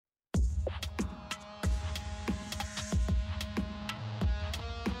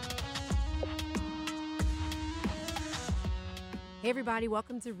Hey, everybody,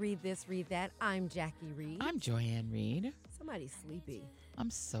 welcome to Read This, Read That. I'm Jackie Reed. I'm Joanne Reed. Somebody's sleepy. I'm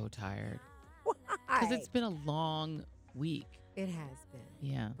so tired. Why? Because it's been a long week. It has been.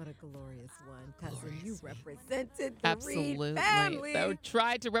 Yeah. But a glorious one. Cousin, Glorious you week. represented the Absolutely. Reed family. I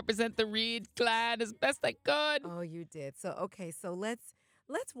tried to represent the Reed clan as best I could. Oh, you did. So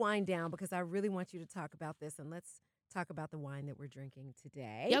let's wind down because I really want you to talk about this, and let's talk about the wine that we're drinking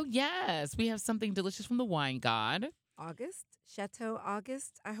today. Oh, yes. We have something delicious from the wine god. August, Chateau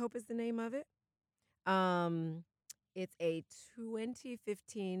August, I hope is the name of it. It's a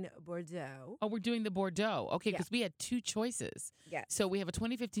 2015 Bordeaux. Oh, we're doing the Bordeaux. Okay, Yeah. because we had two choices. Yes. So we have a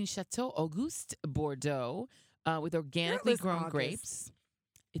 2015 Chateau Auguste Bordeaux with organically Listen, grown August. grapes.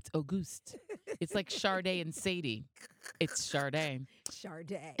 It's Auguste. It's like Chardonnay and Sadie. It's Chardonnay.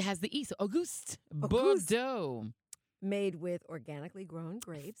 Chardonnay. It has the E, so Auguste Auguste. Bordeaux. Made with organically grown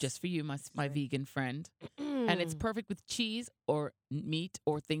grapes. Just for you, my right. vegan friend. And it's perfect with cheese or meat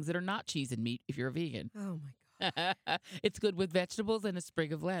or things that are not cheese and meat if you're a vegan. Oh, my God. It's good with vegetables and a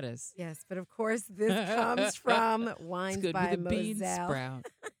sprig of lettuce. Yes, but of course, this comes from It's Wines good by with a bean Moselle sprout.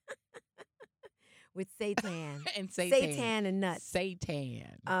 with seitan. And seitan. Seitan and nuts.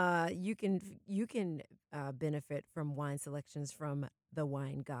 Seitan. You can benefit from wine selections from the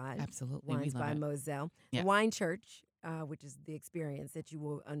Wine God. Absolutely. Wines we love by it. Moselle. Yeah. The Wine Church, which is the experience that you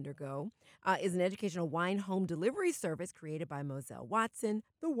will undergo, is an educational wine home delivery service created by Moselle Watson,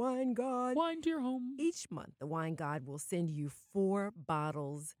 the Wine God. Wine to your home. Each month, the Wine God will send you 4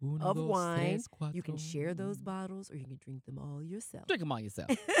 bottles Uno, of dos, wine. tres, You can cuatro. share those bottles or you can drink them all yourself. Drink them all yourself.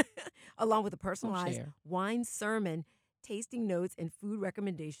 Along with a personalized share. wine sermon, tasting notes, and food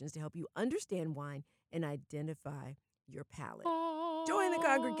recommendations to help you understand wine and identify your palate. Join the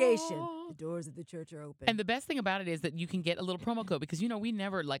congregation. The doors of the church are open. And the best thing about it is that you can get a little promo code because, we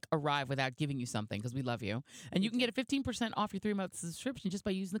never arrive without giving you something because we love you. And you can get a 15% off your 3-month subscription just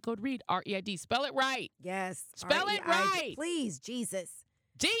by using the code READ, REID. Spell it right. Yes. Spell it R-E-I-D. right. Please, Jesus.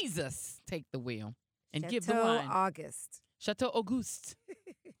 Jesus, take the wheel and give the Chateau wine. August. Chateau Auguste.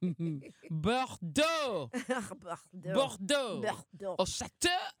 Bordeaux. Bordeaux. Bordeaux. Au Chateau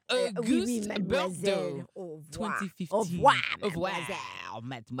Oui, Auguste mademoiselle. Bordeaux. Au revoir. 2015. Au revoir, Au revoir, mademoiselle.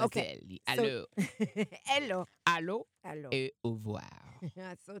 mademoiselle. Okay. Allô. Hello. Allô Hello. et au revoir.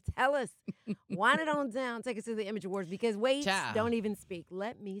 So tell us, wind it on down, take us to the Image Awards because wait, Ciao. don't even speak.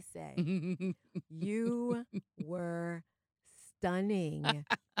 Let me say, you were stunning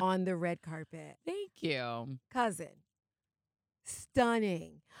on the red carpet. Thank you. Cousin,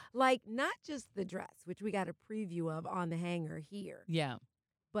 stunning. Like not just the dress, which we got a preview of on the hanger here, Yeah.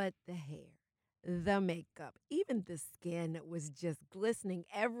 but the hair, the makeup, even the skin was just glistening.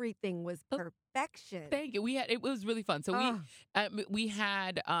 Everything was perfection. Thank you. It was really fun. So we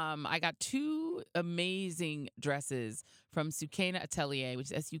had I got 2 amazing dresses from Sukaina Atelier,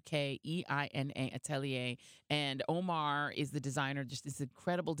 which is Sukeina Atelier, and Omar is the designer, just this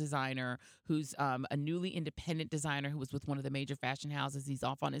incredible designer who's a newly independent designer who was with one of the major fashion houses. He's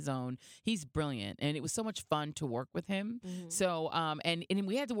off on his own. He's brilliant, and it was so much fun to work with him. Mhm. So and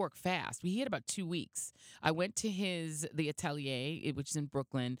we had to work fast. We had about 2 weeks. I went to the atelier, which is in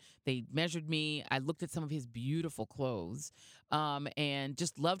Brooklyn. They measured me. I looked at some of his beautiful clothes and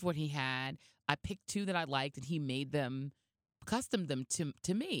just loved what he had. I picked 2 that I liked, and he made them, customed them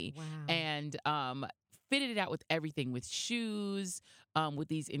to me. Wow. And fitted it out with everything, with shoes, with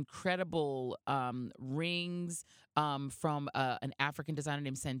these incredible rings from an African designer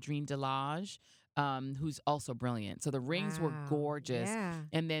named Sandrine Delage, who's also brilliant. So the rings were Wow. gorgeous. Yeah.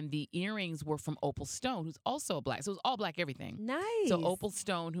 And then the earrings were from Opal Stone, who's also a black. So it was all black everything. Nice. So Opal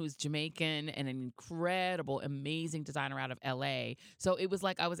Stone, who's Jamaican and an incredible, amazing designer out of LA. So it was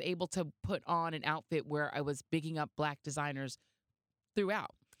like I was able to put on an outfit where I was bigging up black designers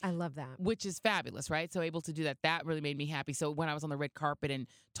throughout, I love that. which is fabulous, right? So able to do that, that really made me happy. So when I was on the red carpet and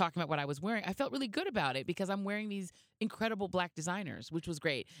talking about what I was wearing, I felt really good about it because I'm wearing these incredible black designers, which was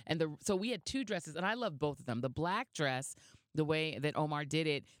great. And so we had 2 dresses, and I loved both of them. The black dress, the way that Omar did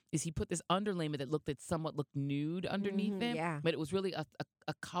it is he put this underlayment that somewhat looked nude underneath Mhm, it, yeah. but it was really a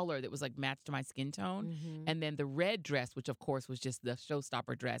color that was like matched to my skin tone. Mhm. And then the red dress, which of course was just the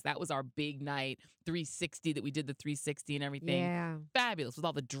showstopper dress, that was our big night 360 that we did the 360 and everything. Yeah. Fabulous with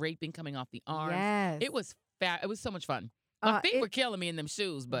all the draping coming off the arms. Yes. It was it was so much fun. My feet it- were killing me in them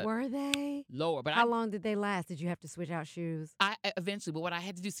shoes, but Were they? lower. But How long did they last? Did you have to switch out shoes? I eventually, but what I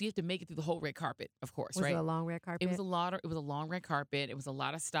had to do, so you have to make it through the whole red carpet, of course, Was right? it a long red carpet? It was a long red carpet. It was a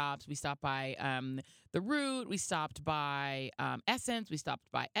lot of stops. We stopped by the Root. We stopped by Essence. We stopped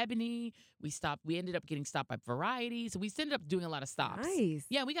by Ebony. We ended up getting stopped by Variety. So we ended up doing a lot of stops. Nice.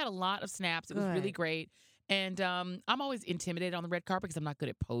 Yeah, we got a lot of snaps. It was really Good. great. And I'm always intimidated on the red carpet because I'm not good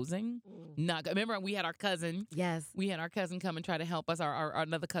at posing. Not good. Remember, we had our cousin. Yes. We had our cousin come and try to help us. Our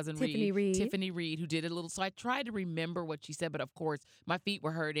another cousin, Tiffany Reed. Tiffany Reed, who did it a little. So I tried to remember what she said, but of course my feet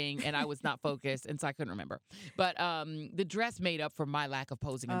were hurting and I was not focused, and so I couldn't remember. But the dress made up for my lack of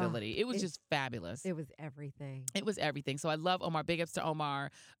posing ability. It was just fabulous. It was everything. It was everything. So I love Omar. Big ups to Omar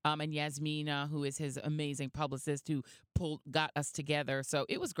and Yasmina, who is his amazing publicist who got us together. So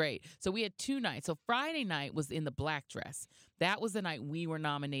it was great. So we had 2 nights. So Friday night was in the black dress. That was the night we were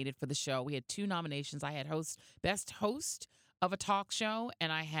nominated for the show. We had 2 nominations. I had best host of a talk show,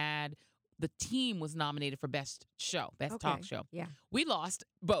 and I had the team was nominated for best talk show. Yeah. We lost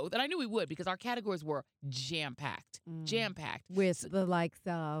both, and I knew we would because our categories were jam-packed. With the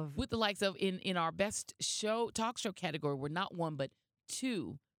likes of in our best talk show category were not 1 but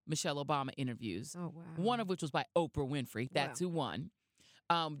 2 Michelle Obama interviews. Oh wow. One of which was by Oprah Winfrey. That's who won.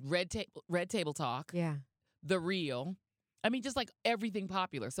 Red Table Talk. Yeah. The Real. I mean, just like everything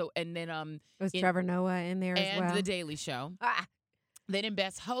popular. So, and then was Trevor Noah in there as well? And The Daily Show. Then in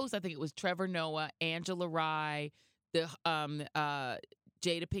Best Host, I think it was Trevor Noah, Angela Rye, the Jada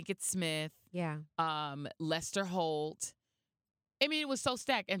Pinkett Smith, Lester Holt. I mean, it was so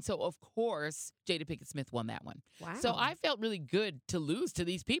stacked. And so, of course, Jada Pinkett Smith won that one. Wow. So I felt really good to lose to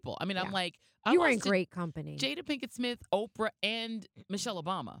these people. I mean, I'm like, you were in great company. Jada Pinkett Smith, Oprah, and Michelle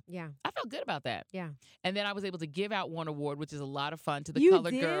Obama. Yeah. I felt good about that. Yeah. And then I was able to give out one award, which is a lot of fun, to the You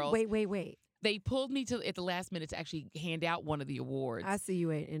colored did? girls. Wait. They pulled me at the last minute to actually hand out one of the awards. I see you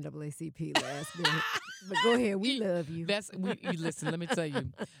at NAACP last minute. But go ahead, we love you. Listen, let me tell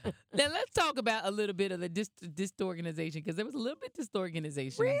you. Now let's talk about a little bit of the disorganization, because there was a little bit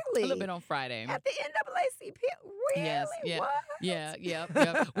disorganization. Really? A little bit on Friday. At the NAACP? Really? Yes. Yeah. What? Yeah.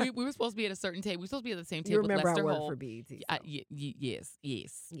 We were supposed to be at a certain table. We were supposed to be at the same table You remember with Lester I worked Holt. for BET. So. Yes.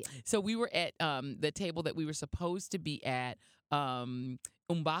 Yeah. So we were at the table that we were supposed to be at.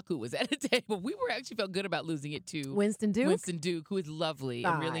 M'Baku was at a table. We actually felt good about losing it to Winston Duke, who is lovely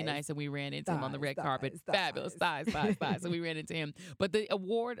and really nice, and we ran into him on the red carpet. Fabulous, thighs. So we ran into him. But the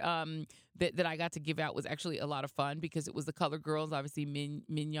award that I got to give out was actually a lot of fun because it was the colored girls, obviously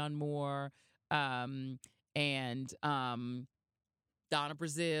Mignon Moore, and Donna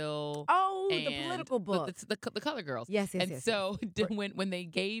Brazile. Oh, the political book. The colored girls. Yes. So when they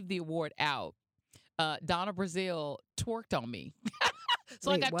gave the award out, Donna Brazile twerked on me. So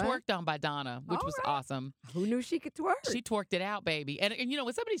Wait, I got twerked on by Donna, which was awesome. Who knew she could twerk? She twerked it out, baby. And you know,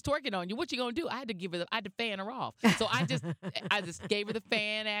 when somebody's twerking on you, what you gonna do? I had to fan her off. So I just gave her the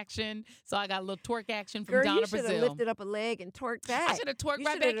fan action. So I got a little twerk action from Donna Brazile. You should have lifted up a leg and twerked back. I should have twerked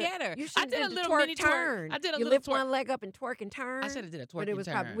right back at her. I did a little mini turn. I did a you little lift twerk. one leg up and twerk and turn. I should have did a twerk But it was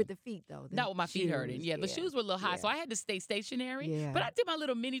and probably turn. with the feet though. Not with my feet hurting. Yeah, the shoes were a little high, so I had to stay stationary. Yeah. But I did my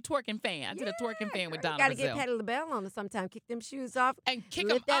little mini twerk and fan. I did a twerk and fan with Donna Brazile. You got to get Patti LaBelle on it sometime. Kick them shoes off and kick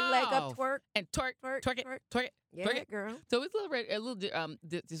lift them that leg up, off. twerk. And twerk it. Yeah, twerk it. girl. So it's a little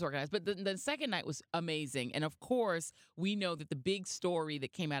disorganized. But the second night was amazing. And of course, we know that the big story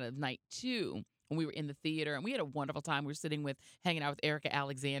that came out of night 2, when we were in the theater, and we had a wonderful time. We were hanging out with Erica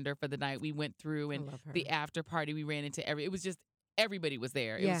Alexander for the night. We went through, and the after party, we ran into it was just, everybody was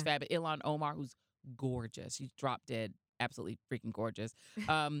there. It was fabulous. Ilhan Omar, who's gorgeous. She's drop dead. Absolutely freaking gorgeous.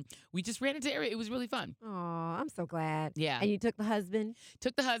 We just ran into area. It was really fun. Oh, I'm so glad. Yeah. And you took the husband?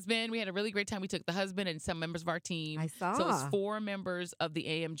 Took the husband. We had a really great time. We took the husband and some members of our team. I saw. So it was 4 members of the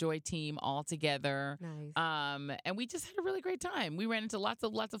AM Joy team all together. Nice. And we just had a really great time. We ran into lots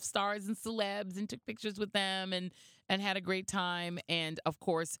of stars and celebs and took pictures with them and had a great time. And of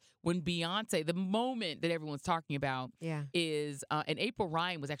course, when Beyonce, the moment that everyone's talking about is, and April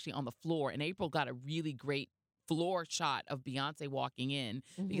Ryan was actually on the floor, and April got a really great floor shot of Beyonce walking in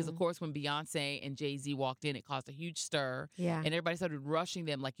because, of course, when Beyonce and Jay-Z walked in, it caused a huge stir. Yeah. And everybody started rushing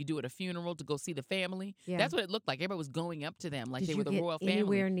them like you do at a funeral to go see the family. Yeah. That's what it looked like. Everybody was going up to them like they were the royal family.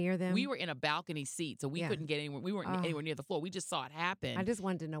 Anywhere near them? We were in a balcony seat, so we couldn't get anywhere. We weren't anywhere near the floor. We just saw it happen. I just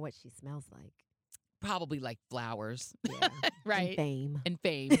wanted to know what she smells like. Probably like flowers. Yeah. Right. And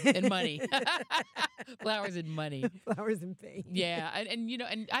fame and money. Flowers and money. Flowers and fame. Yeah.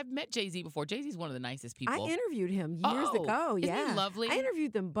 And I've met Jay-Z before. Jay-Z's one of the nicest people. I interviewed him years ago. Isn't he lovely? I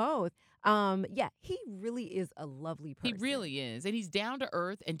interviewed them both. He really is a lovely person. He really is. And he's down to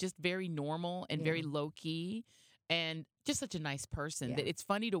earth and just very normal and very low key. And just such a nice person that it's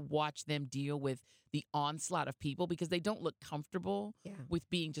funny to watch them deal with the onslaught of people because they don't look comfortable with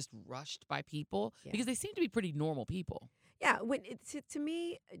being just rushed by people because they seem to be pretty normal people. Yeah, when to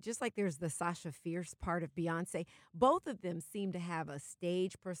me, just like there's the Sasha Fierce part of Beyonce, both of them seem to have a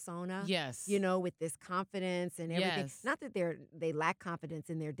stage persona. Yes. With this confidence and everything. Yes. Not that they lack confidence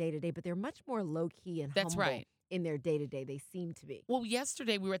in their day to day, but they're much more low key and That's humble right. in their day to day. They seem to be. Well,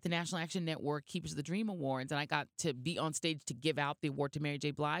 yesterday we were at the National Action Network Keepers of the Dream Awards, and I got to be on stage to give out the award to Mary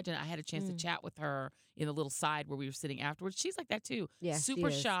J. Blige, and I had a chance to chat with her in the little side where we were sitting afterwards. She's like that too. Yeah, she super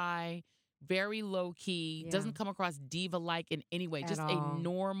is. shy, very low key, Yeah. doesn't come across diva like in any way. At Just all. a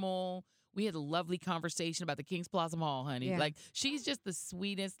normal. We had a lovely conversation about the King's Plaza Mall, honey. Yeah. Like she's just the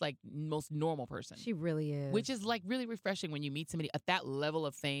sweetest, like most normal person. She really is. Which is like really refreshing when you meet somebody at that level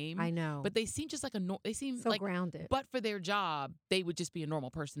of fame. I know. But they seem just like they seem so like, grounded. but for their job, they would just be a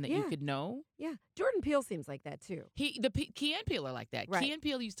normal person that you Yeah. could know. Yeah. Jordan Peele seems like that too. Key and Peele are like that. Right. Key and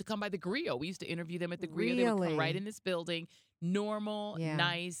Peele used to come by the Griot. We used to interview them at the Griot. They would come Really? right in this building. Normal, Yeah.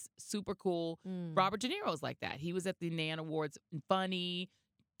 nice, super cool. Mm. Robert De Niro's like that. He was at the Nan Awards, funny,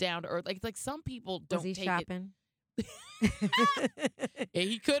 down to earth. Like some people don't Was he take shopping? it. Yeah,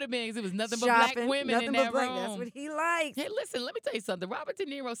 he could have been because it was nothing but black Shopping, women nothing in but that black. room. That's what he likes. Hey, listen, let me tell you something. Robert De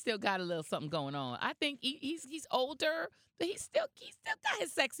Niro still got a little something going on. I think he's older, but he still got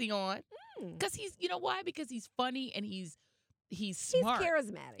his sexy on. Because he's, you know why? Because he's funny and he's smart. He's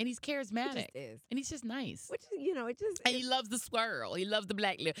charismatic. And he's He charismatic. just is. And he's just nice. Which it just. And he loves the squirrel. He loves the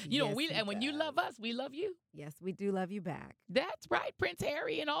black lip. Yes, he and when you does. love us, we love you. Yes, we do love you back. That's right, Prince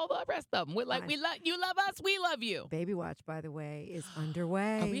Harry and all the rest of them. We're like, Fine. you love us, we love you. Baby Watch, by the way, is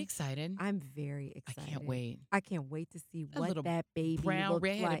underway. Are we excited? I'm very I excited. can't wait. I can't wait to see A what little that baby Brown, looks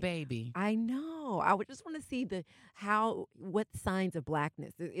redheaded like. baby. I know. I would just want to see what signs of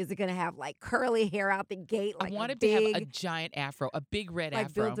blackness. Is it going to have like curly hair out the gate? Like I want a him to have a big, giant afro, a big red like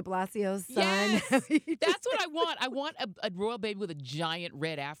afro. Bill de Blasio's son. Yes! That's what I want. I want a royal baby with a giant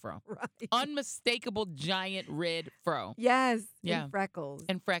red afro. Right. Unmistakable giant red fro. Yes. Yeah. And freckles.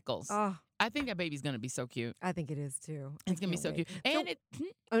 And freckles. Oh, I think that baby's going to be so cute. I think it is too. It's going to be so cute. And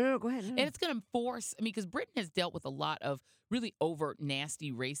Oh, no, go ahead. No. and it's going to force, because Britain has dealt with a lot of really overt,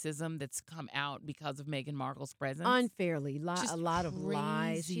 nasty racism that's come out because of Meghan Markle's presence. Unfairly. Just A lot of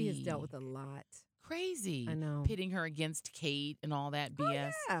lies. She has crazy. dealt with a lot. Crazy. I know. Pitting her against Kate and all that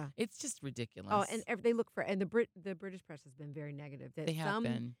BS. Yeah. It's just ridiculous. Oh, and they look for, and the British press has been very negative. That they have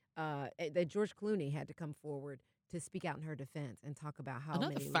been. That George Clooney had to come forward to speak out in her defense and talk about how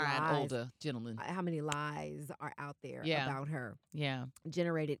Another many fine lies, older gentleman. how many lies are out there Yeah. about her Yeah.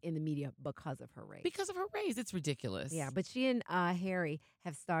 generated in the media because of her race. Because of her race. It's ridiculous. Yeah, but she and Harry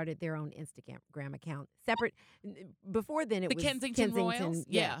have started their own Instagram account. Separate. Before then, it The was Kensington Royals?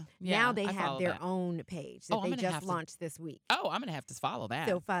 Yeah. Now they I have follow their that. own page that Oh, I'm they gonna just have to- launched this week. Oh, I'm going to have to follow that.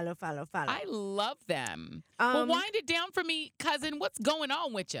 So follow. I love them. Well, wind it down for me, cousin. What's going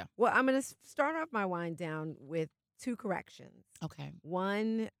on with you? Well, I'm going to start off my wind down with 2 corrections. Okay.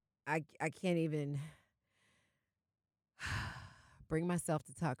 One, I can't even bring myself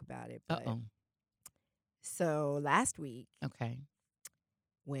to talk about it. But Uh-oh. So last week, Okay.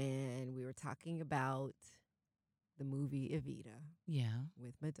 when we were talking about the movie Evita Yeah.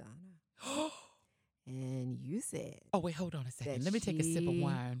 with Madonna, and you said Oh, wait, hold on a second. that Let me take a sip of she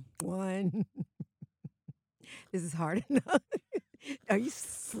wine. won. This is hard enough. Are you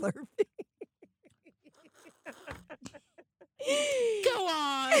slurping? Go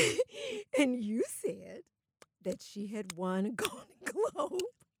on. And you said that she had won a Golden Globe.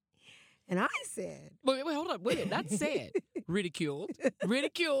 And I said, Wait, hold on. Wait, not said. Ridiculed.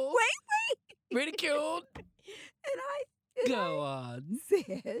 Ridiculed. Ridiculed. and I Go on.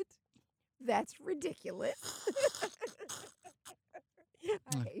 said, that's ridiculous.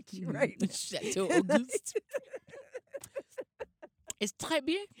 I hate you right now. Chateau Auguste. It's très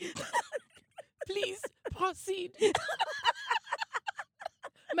bien. Please proceed.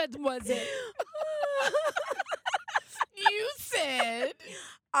 Mademoiselle. You said.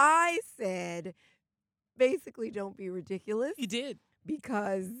 I said, basically, don't be ridiculous, You did.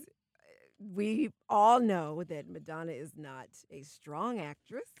 because we all know that Madonna is not a strong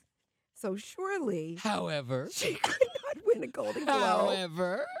actress. So surely However. she could not win a Golden Globe.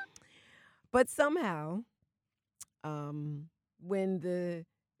 However. But somehow, when the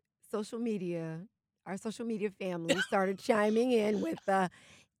our social media family started chiming in with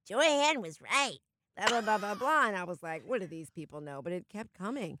Joanne was right, blah, blah, blah, blah, blah. And I was like, what do these people know? But it kept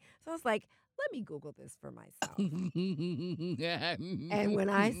coming. So I was like, let me Google this for myself. And when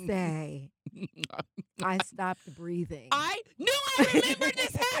I say I stopped breathing. I knew I remembered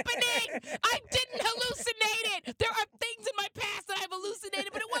this happening. I didn't hallucinate it. There are things in my past that I've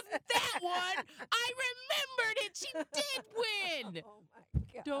hallucinated, but it wasn't that one. I remembered it. She did win. Oh, my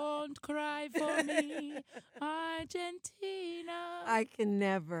God. don't cry for me, Argentina. I can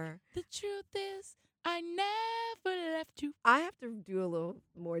never. The truth is, I never left you. I have to do a little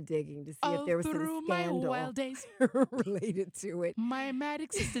more digging to see if there was some through my scandal wild days, related to it. my mad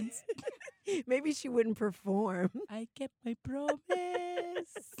existence. Maybe she wouldn't perform. I kept my promise.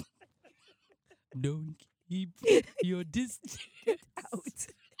 Don't keep your distance. Out.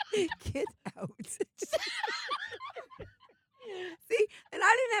 Get out. See, and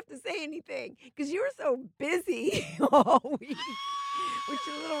I didn't have to say anything because you were so busy all week with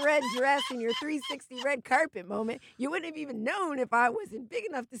your little red dress and your 360 red carpet moment. You wouldn't have even known if I wasn't big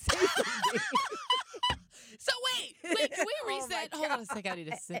enough to say something. So wait, can we Oh, my reset? Hold on a second, I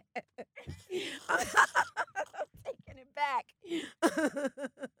need to sit. I'm taking it back.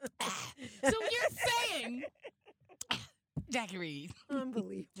 So you're saying, Jackie Reed,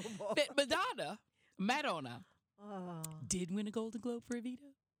 Unbelievable. that Madonna, Oh, did win a Golden Globe for Evita?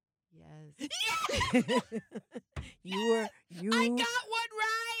 yes. Yeah! You I got one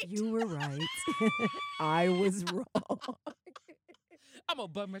right! You were right. I was wrong. I'm going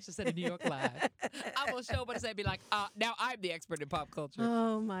to bum rush to set a New York Live. I'm going to show up and say, be like, now I'm the expert in pop culture.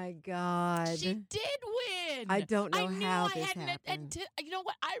 Oh my God. She did win. I don't know knew how I this hadn't happened. you know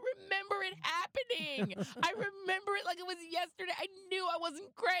what? I remember it happening. I remember it like it was yesterday. I knew I wasn't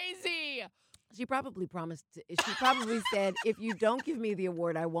crazy. She probably promised. She probably said, "If you don't give me the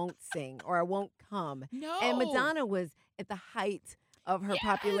award, I won't sing or I won't come." No. And Madonna was at the height of her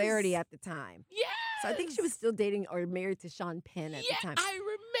popularity Yes. at the time. Yes. So I think she was still dating or married to Sean Penn at the time. I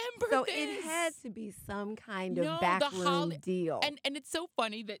remember So this. it had to be some kind of No, the backroom deal. And it's so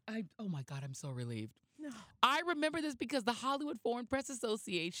funny that oh my God, I'm so relieved. No. I remember this because the Hollywood Foreign Press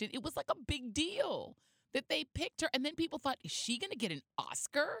Association, it was like a big deal that they picked her. And then people thought, is she going to get an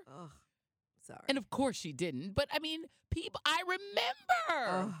Oscar? Ugh, sorry. And of course she didn't. But I mean, I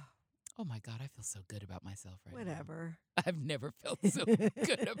remember. Ugh, Oh my God, I feel so good about myself right now. whatever. I've never felt so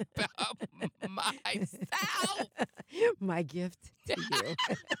good about myself. My gift to you.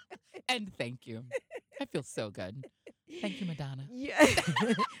 And thank you. I feel so good. Thank you, Madonna. Yeah.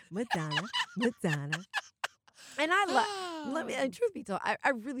 Madonna. And I love, and truth be told, I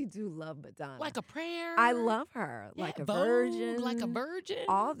really do love Madonna. Like a prayer. I love her. Yeah, Like a Vogue, virgin. Like a virgin.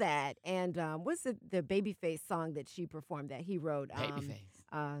 All that. And what's the Babyface song that she performed that he wrote?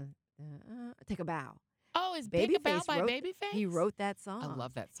 Babyface. Take a Bow. Oh, is Big About by wrote, Babyface? He wrote that song. I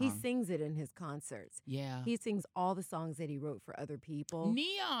love that song. He sings it in his concerts. Yeah. He sings all the songs that he wrote for other people.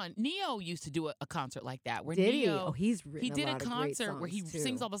 Neo used to do a concert like that. Where Did Neo, he? Oh, he's written he did a lot a of great concert where he songs, too.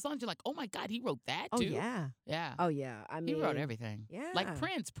 sings all the songs. You're like, oh my God, he wrote that Oh, too? yeah. Yeah. Oh, yeah. I mean, He wrote everything. Yeah. Like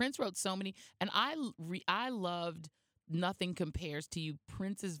Prince. Prince wrote so many. And I loved Nothing Compares to You,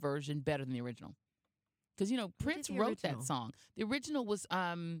 Prince's version, better than the original. Because, Prince wrote that song. The original was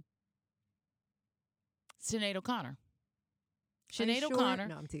Sinead O'Connor. Sinead O'Connor.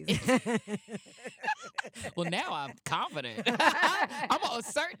 No, I'm teasing. Well, now I'm confident. I'm going to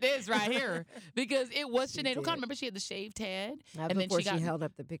assert this right here because it was Sinead O'Connor. Remember, she had the shaved head. And then she held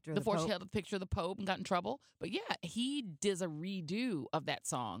up the picture of the Pope. Before she held up the picture of the Pope and got in trouble. But yeah, he does a redo of that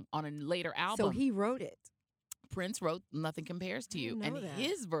song on a later album. So he wrote it. Prince wrote Nothing Compares to You. And know that.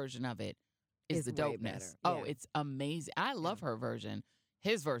 his version of it is the way dopeness. better. Oh, Yeah. it's amazing. I love her version.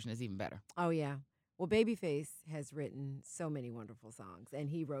 His version is even better. Oh, yeah. Well, Babyface has written so many wonderful songs, and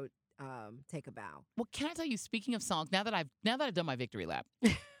he wrote "Take a Bow." Well, can I tell you? Speaking of songs, now that I've done my victory lap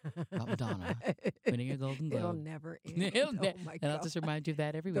about Madonna winning a Golden Globe, It'll never end. Oh my and I'll God. just remind you of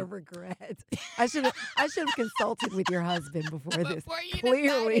that every The week. regret. I should have consulted with your husband before this. Before you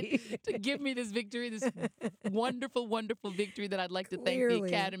Clearly, decided to give me this victory, this wonderful, wonderful victory that I'd like to thank the Clearly.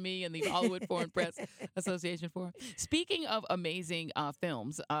 Academy and the Hollywood Foreign Press Association for. Speaking of amazing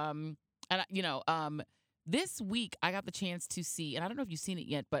films, this week I got the chance to see, and I don't know if you've seen it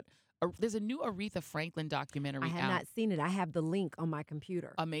yet, but there's a new Aretha Franklin documentary I have out. not seen it. I have the link on my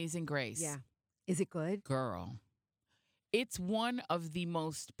computer. Amazing Grace. Yeah. Is it good? Girl. It's one of the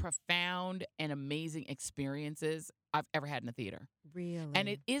most profound and amazing experiences I've ever had in a theater. Really? And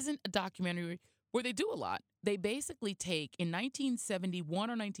it isn't a documentary where they do a lot. They basically take, in 1971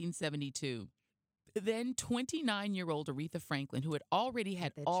 or 1972, then 29-year-old Aretha Franklin, who had already had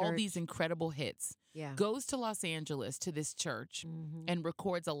At the all church. these incredible hits, Yeah. goes to Los Angeles to this church Mhm. and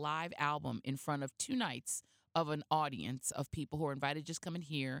records a live album in front of 2 nights of an audience of people who are invited to just come and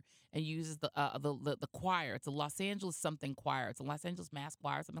hear, and uses the choir. It's a Los Angeles something choir. It's a Los Angeles Mass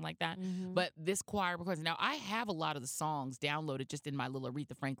Choir, something like that. Mhm. But this choir records. Now, I have a lot of the songs downloaded just in my little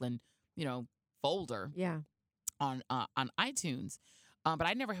Aretha Franklin, folder Yeah. on iTunes. But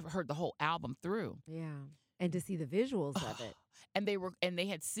I never have heard the whole album through. Yeah. And to see the visuals of it. And they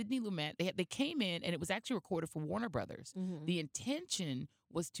had Sidney Lumet. They came in, and it was actually recorded for Warner Brothers. Mhm. The intention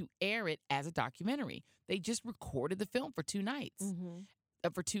was to air it as a documentary. They just recorded the film for 2 nights, Mhm.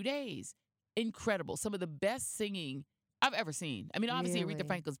 for 2 days. Incredible. Some of the best singing I've ever seen. I mean, obviously, Really? Aretha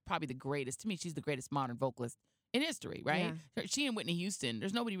Franklin's probably the greatest. To me, she's the greatest modern vocalist in history, right? She and Whitney Houston,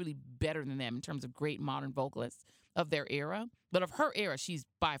 there's nobody really better than them in terms of great modern vocalists of their era. But of her era, she's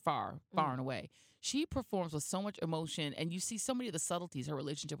by far and away. She performs with so much emotion, and you see so many of the subtleties. Her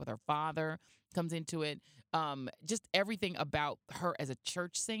relationship with her father comes into it. Just everything about her as a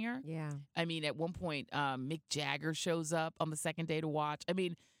church singer. Yeah. I mean, at one point, Mick Jagger shows up on the second day to watch. I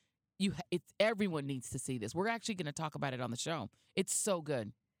mean, everyone needs to see this. We're actually going to talk about it on the show. It's so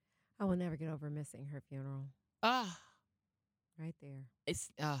good. I will never get over missing her funeral. Right there. It's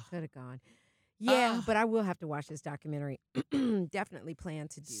Could have gone. Yeah, but I will have to watch this documentary. Definitely plan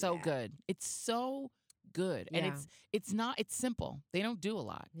to do so that. good. It's so good. Yeah. And it's simple. They don't do a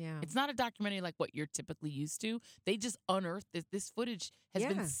lot. Yeah. It's not a documentary like what you're typically used to. They just unearthed this footage has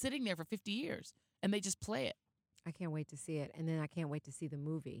been sitting there for 50 years, and they just play it. I can't wait to see it. And then I can't wait to see the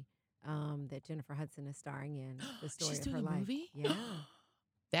movie that Jennifer Hudson is starring in. The story She's of her doing a life. movie? Yeah.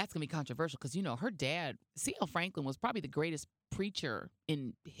 That's going to be controversial because, her dad, C.L. Franklin, was probably the greatest preacher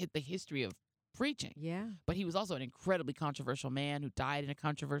in the history of preaching. Yeah. But he was also an incredibly controversial man who died in a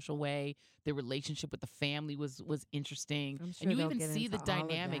controversial way. The relationship with the family was interesting. I'm sure and you they'll even get see into the all of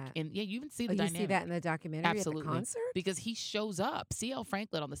dynamic. that. And you even see the You dynamic. see that in the documentary Absolutely. at the concert? Because he shows up. C.L.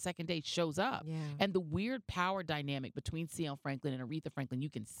 Franklin on the second day shows up. Yeah. And the weird power dynamic between C.L. Franklin and Aretha Franklin, you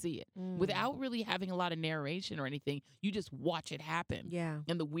can see it. Without really having a lot of narration or anything, you just watch it happen. Yeah.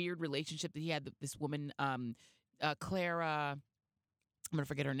 And the weird relationship that he had with this woman, Clara, I'm going to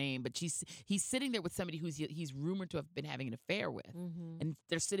forget her name, but he's sitting there with somebody he's rumored to have been having an affair with. And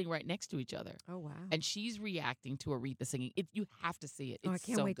they're sitting right next to each other. Oh, wow. And she's reacting to Aretha singing. You have to see it. It's I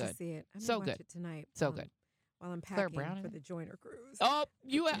can't so wait good. to see it. I'm So gonna watch good. it tonight. So good. While I'm Claire packing Brown in for it? the Joyner Cruise. Oh,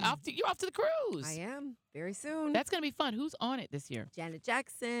 you're off to the cruise. I am. Very soon. That's going to be fun. Who's on it this year? Janet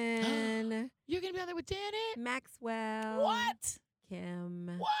Jackson. You're going to be on there with Janet? Maxwell. What?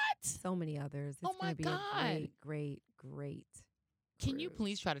 Kim. What? So many others. It's Oh, my gonna be God. a great Can you cruise.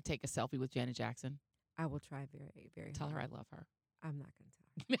 please try to take a selfie with Janet Jackson? I will try very, very Tell her I hard. love her. I'm not going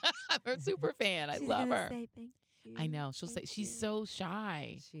to talk. I'm a super fan. I She's love gonna her. Say thank you. I know. She'll say thank she's you. so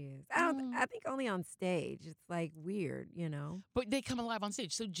shy. She is. I think only on stage. It's like weird, But they come alive on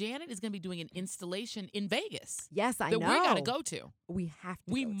stage. So Janet is going to be doing an installation in Vegas Yes, I that know. we got to go to. We have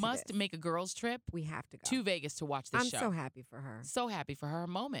to. We go to must this. make a girls' trip We have to go to Vegas to watch this I'm show. so happy for her. So happy for her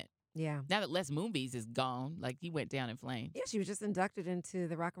moment. Yeah. Now that Les Moonves is gone, like he went down in flames. Yeah, she was just inducted into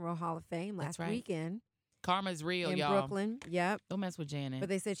the Rock and Roll Hall of Fame That's last right. weekend Karma's real, in y'all. Brooklyn. Yep. Don't mess with Janet. But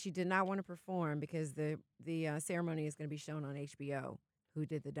they said she did not want to perform because the ceremony is going to be shown on HBO, who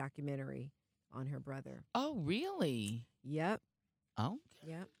did the documentary on her brother. Oh, really? Yep. Oh,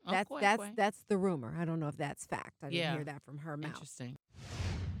 Yep. Oh, That's quite, that's quite. that's the rumor. I don't know if that's fact. I didn't Yeah. hear that from her mouth. interesting.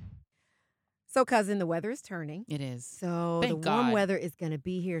 So, cousin, the weather is turning. It is. So Thank the warm God. weather is going to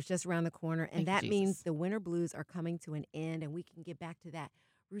be here. It's just around the corner. And Thank that you, means Jesus. the winter blues are coming to an end and we can get back to that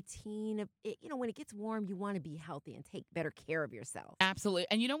routine of it. When it gets warm, you want to be healthy and take better care of yourself. Absolutely.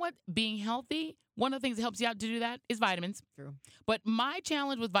 And you know what? Being healthy, one of the things that helps you out to do that is vitamins. True. But my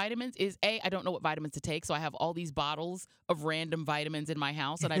challenge with vitamins is I don't know what vitamins to take. So I have all these bottles of random vitamins in my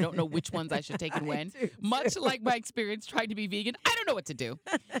house and I don't know which ones I should take and when. do Much too. like my experience trying to be vegan, I don't know what to do.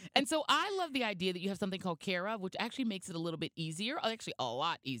 And so I love the idea that you have something called Care of, which actually makes it a little bit easier, actually a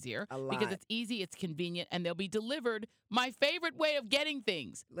lot easier, because lot. it's easy, it's convenient, and they'll be delivered. My favorite way of getting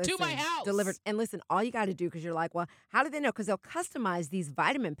things to my Listen, house. Delivered. And listen, all you got to do, because you're like, well, how do they know? Because they'll customize these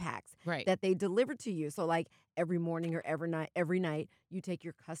vitamin packs Right. that they deliver to you. So like every morning or every night, you take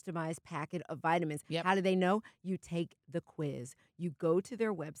your customized packet of vitamins. Yep. How do they know? You take the quiz. You go to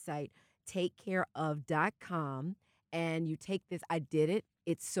their website, takecareof.com, and you take this. I did it.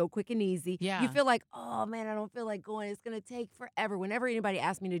 It's so quick and easy. Yeah. You feel like, oh man, I don't feel like going. It's going to take forever. Whenever anybody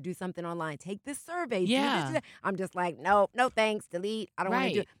asks me to do something online, take this survey. Do Yeah. this, do that. I'm just like, no thanks, delete. I don't want to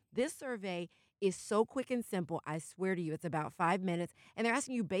do Right. it. This survey is so quick and simple. I swear to you, it's about 5 minutes. And they're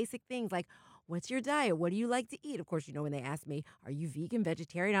asking you basic things like, what's your diet? What do you like to eat? Of course, when they asked me, are you vegan,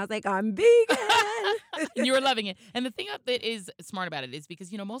 vegetarian? I was like, I'm vegan. And you were loving it. And the thing that is smart about it is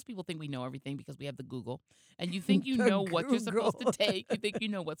because, most people think we know everything because we have the Google. And you think you The know what you're supposed to Google. take. You think you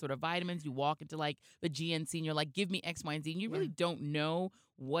know what sort of vitamins. You walk into like the GNC and you're like, give me X, Y, and Z. And you really don't know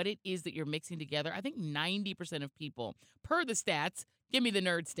what it is that you're mixing together. I think 90% of people, per the stats, Give me the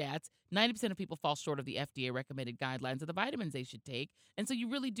nerd stats. 90% of people fall short of the FDA recommended guidelines of the vitamins they should take. And so you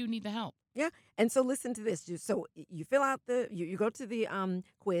really do need the help. Yeah. And so listen to this. So you fill out you go to the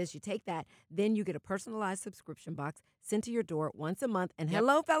quiz, you take that, then you get a personalized subscription box sent to your door once a month. And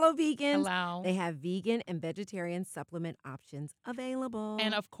hello, fellow vegans. Hello. They have vegan and vegetarian supplement options available.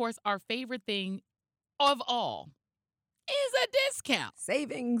 And of course, our favorite thing of all is a discount.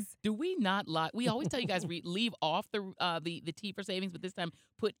 Savings. Do we not lie? We always tell you guys leave off the T for savings, but this time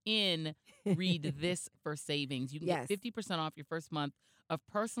put in read this for savings. You can get 50% off your first month of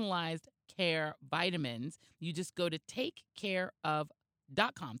personalized care vitamins. You just go to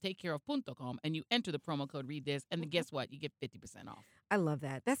takecareof.com, takecareof.com, and you enter the promo code read this, and then guess what? You get 50% off. I love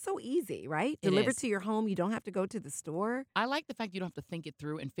that. That's so easy, right? It Delivered is. to your home. You don't have to go to the store. I like the fact you don't have to think it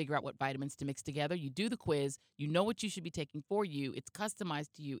through and figure out what vitamins to mix together. You do the quiz. You know what you should be taking for you. It's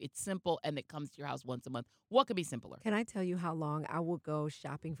customized to you. It's simple, and it comes to your house once a month. What could be simpler? Can I tell you how long I will go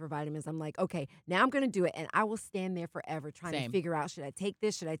shopping for vitamins? I'm like, okay, now I'm going to do it. And I will stand there forever trying to figure out, should I take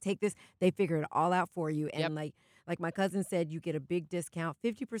this? Should I take this? They figure it all out for you. And like my cousin said, you get a big discount,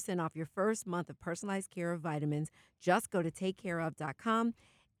 50% off your first month of personalized care of vitamins. Just go to takecareof.com.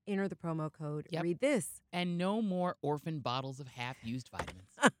 Enter the promo code, read this. And no more orphan bottles of half-used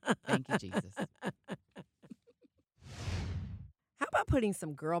vitamins. Thank you, Jesus. How about putting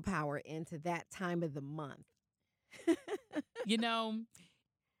some girl power into that time of the month? You know,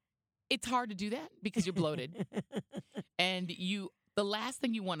 it's hard to do that because you're bloated. And the last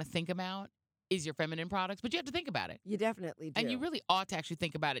thing you want to think about is your feminine products, but you have to think about it. You definitely do. And you really ought to actually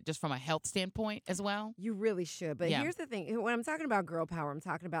think about it just from a health standpoint as well. You really should. But here's the thing. When I'm talking about girl power, I'm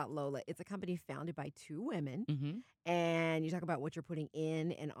talking about Lola. It's a company founded by two women. Mm-hmm. And you talk about what you're putting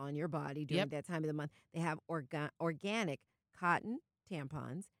in and on your body during that time of the month. They have organic cotton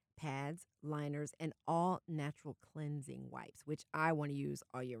tampons, pads, liners, and all natural cleansing wipes, which I want to use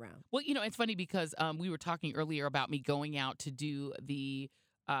all year round. Well, it's funny because we were talking earlier about me going out to do the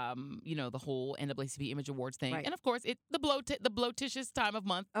the whole NAACP Image Awards thing. Right. And of course, the bloatitious time of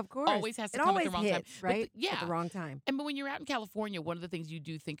month of course always has to come at the wrong time. Right? But at the wrong time. But when you're out in California, one of the things you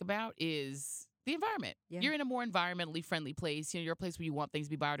do think about is the environment. Yeah. You're in a more environmentally friendly place. You're a place where you want things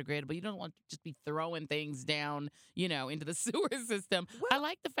to be biodegradable. You don't want to just be throwing things down, into the sewer system. Well, I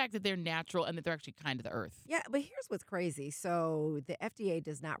like the fact that they're natural and that they're actually kind to the earth. Yeah, but here's what's crazy. So the FDA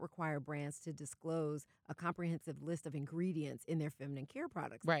does not require brands to disclose a comprehensive list of ingredients in their feminine care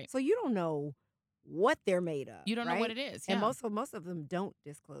products. Right. So you don't know what they're made of. You don't know what it is. Yeah. And most of them don't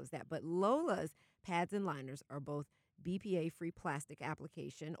disclose that. But Lola's pads and liners are both BPA-free plastic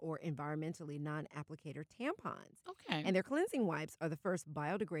application or environmentally non-applicator tampons. Okay. And their cleansing wipes are the first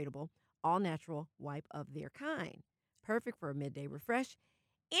biodegradable, all-natural wipe of their kind. Perfect for a midday refresh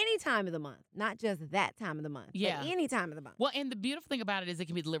any time of the month, not just that time of the month, but any time of the month. Well, and the beautiful thing about it is it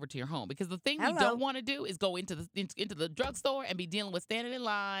can be delivered to your home because the thing you don't want to do is go into the drugstore and be dealing with standing in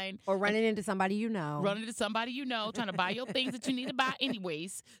line. Or running into somebody you know. Running into somebody you know, trying to buy your things that you need to buy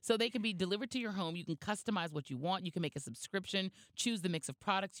anyways. So they can be delivered to your home. You can customize what you want. You can make a subscription, choose the mix of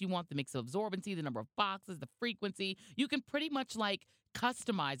products you want, the mix of absorbency, the number of boxes, the frequency. You can pretty much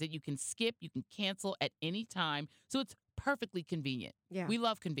customize it. You can skip, you can cancel at any time. So it's perfectly convenient. Yeah. We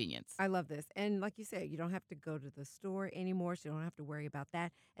love convenience. I love this. And like you said, you don't have to go to the store anymore, so you don't have to worry about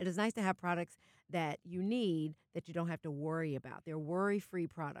that. It is nice to have products that you need that you don't have to worry about. They're worry-free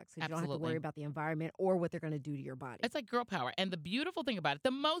products, so you don't have to worry about the environment or what they're going to do to your body. It's like girl power. And the beautiful thing about it,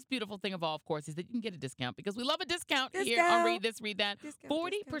 the most beautiful thing of all, of course, is that you can get a discount because we love a discount here on Read This, Read That.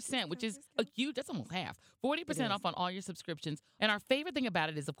 40%, which is a huge, that's almost half. 40% off on all your subscriptions. And our favorite thing about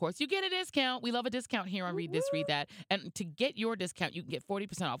it is, of course, you get a discount. We love a discount here on Read This, Read That. And to get your discount, you can get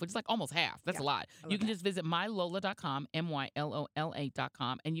 40% off, which is like almost half. That's a lot. You can just visit mylola.com,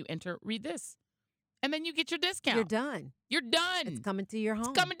 MYLOLA.com, and you enter Read This. And then you get your discount. You're done. You're done. It's coming to your home.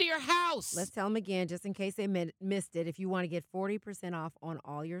 It's coming to your house. Let's tell them again, just in case they missed it. If you want to get 40% off on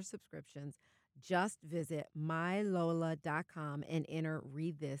all your subscriptions, just visit mylola.com and enter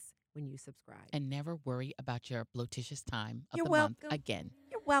Read This when you subscribe. And never worry about your bloatitious time of You're the welcome. month again.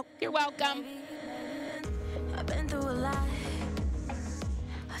 You're welcome. You're welcome. I've been through a lot.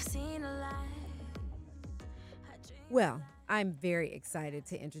 I've seen a lot. Well, I'm very excited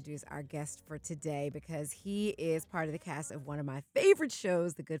to introduce our guest for today because he is part of the cast of one of my favorite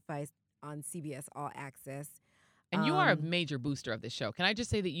shows, The Good Fight on CBS All Access. And you are a major booster of this show. Can I just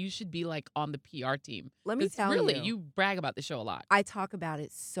say that you should be like on the PR team? Let me 'Cause tell really, you. you brag about the show a lot. I talk about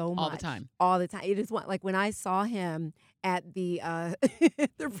it so much. All the time. All the time. It is one like when I saw him at the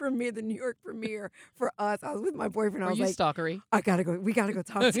the premiere, the New York premiere for Us. I was with my boyfriend. I Are was you like, stalkery? I gotta go. We gotta go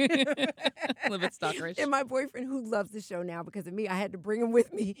talk to him. A little bit stalkerish. And my boyfriend, who loves the show now because of me, I had to bring him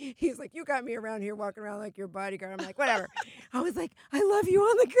with me. He's like, "You got me around here walking around like your bodyguard." I'm like, "Whatever." I was like, "I love you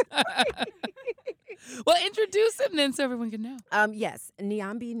on the good." Well, introduce him then so everyone can know. Yes,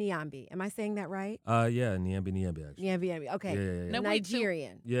 Nyambi. Am I saying that right? Yeah, Nyambi actually. Nyambi. Okay. Yeah. Now, wait, so-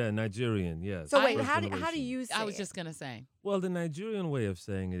 Nigerian. Yeah, Nigerian, yes. So wait, First how do generation. you say I was it? just going to say. Well, the Nigerian way of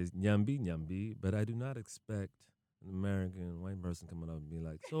saying it is Nyambi, but I do not expect an American white person coming up and be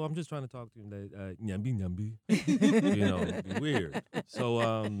like, so I'm just trying to talk to you, Nyambi. You know, it'd be weird.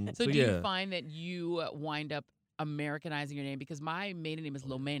 So So do yeah. you find that you wind up Americanizing your name? Because my maiden name is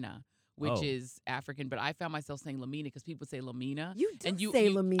Lomena, which Oh. is African, but I found myself saying Lamina because people say Lamina. You do and you say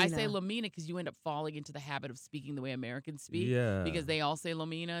you- Lamina. I say Lamina because you end up falling into the habit of speaking the way Americans speak. Yeah. Because they all say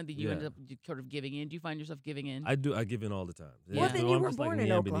Lamina, that you end Yeah. up sort of giving in. Do you find yourself giving in? I do. I give in all the time. Well, then you I'm were just like born in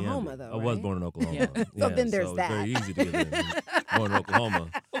Nyambi, Oklahoma, Nyambi. though, I was right? born in Oklahoma. Yeah. So then there's so that. It's very easy to get in. Born in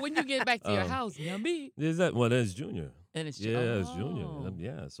Oklahoma. But when you get back to your Um, house, Yummy. Is that? Well, that's Junior. And it's Yeah, it's Junior. Oh,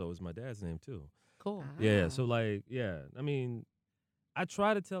 Yeah, so it's my dad's name too. cool. Yeah, Ah. so like, yeah, I mean, I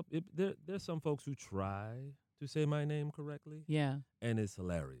try to tell. There's some folks who try to say my name correctly, Yeah. and it's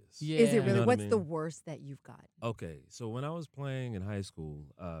hilarious. Yeah. Is it You really? know what I What's the mean? worst that you've got? Okay, so when I was playing in high school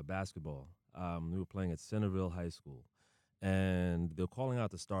basketball, we were playing at Centerville High School, and they're calling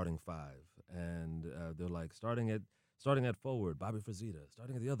out the starting five, and they're like starting at forward, Bobby Frazita,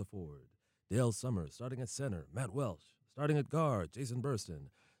 starting at the other forward, Dale Summers, starting at center, Matt Welsh, starting at guard, Jason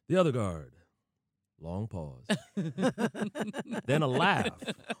Burston, the other guard. Long pause. Then a laugh.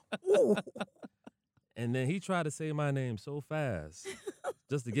 Ooh. And then he tried to say my name so fast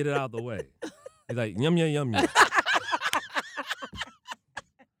just to get it out of the way. He's like, yum, yum, yum, yum.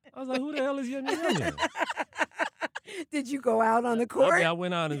 I was like, who the hell is yum, yum, yum, yum? Did you go out on the court? I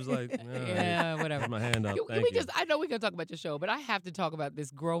went out and was like, Yeah, whatever. put my hand up. Can Thank we you. just, I know we're going to talk about your show, but I have to talk about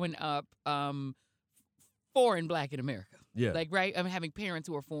this growing up foreign black in America. Yeah. Like, right? I'm having parents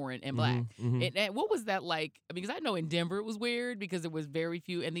who are foreign and black. Mhm. And what was that like? I mean, because I know in Denver it was weird because there was very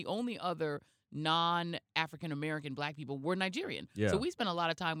few, and the only other non-African American black people were Nigerian. Yeah. So we spent a lot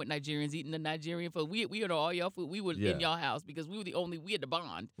of time with Nigerians eating the Nigerian food. We know all y'all food. We were Yeah. in y'all house because we had the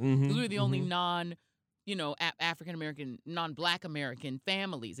bond. Mhm, 'Cause we were the only mhm. African American, non-black American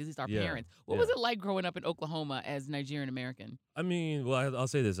families, at least our Yeah, parents. What yeah. was it like growing up in Oklahoma as Nigerian American? I mean, well, I'll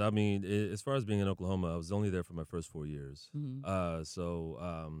say this. I mean, as far as being in Oklahoma, I was only there for my first 4 years. Mhm.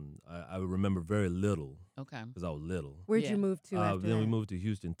 I remember very little Okay. because I was little. Where'd Yeah. you move to after Then we that? moved to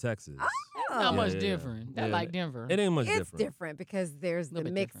Houston, Texas. Not Oh. much yeah. different. That Yeah. like Denver. It ain't much It's different because there's the Little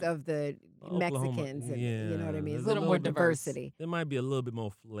bit mix different. of the Oklahoma, Mexicans and you know what I mean. It's there's a little a more little diverse. diversity. There might be a little bit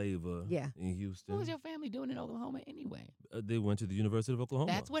more flavor Yeah. in Houston. What was your family doing in Oklahoma anyway? They went to the University of Oklahoma.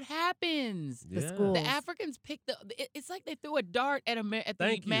 That's what happens. The Yeah. school. The Africans pick it's like they threw a dart at the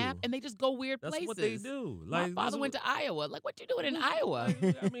Thank map you. and they just go weird That's places. what they do. My Like, father this went is to Iowa. Like, what you doing in Iowa?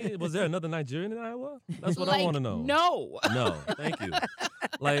 I mean, was there another Nigerian in Iowa? That's what I Like, want to know. No. No, thank you.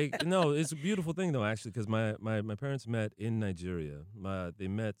 Like, no, it's a beautiful thing though, actually, because my parents met in Nigeria. They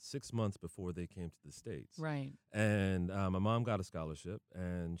met 6 months before they came to the States. Right. And my mom got a scholarship,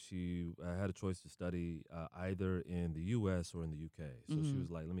 and she had a choice to study either in the U.S. or in the U.K. So she Mhm. was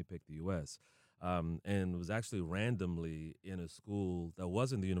like, let me pick the U.S. And was actually randomly in a school that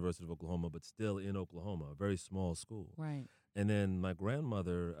wasn't the University of Oklahoma, but still in Oklahoma, a very small school. Right. And then my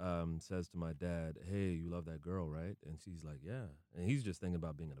grandmother says to my dad, hey, you love that girl, right? And she's like, yeah. And he's just thinking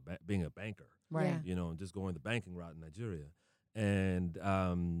about being a banker, Right. Yeah. you know, and just going the banking route in Nigeria.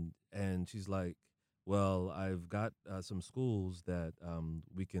 And she's like, well, I've got some schools that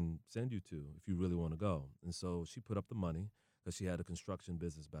we can send you to if you really want to go. And so she put up the money because she had a construction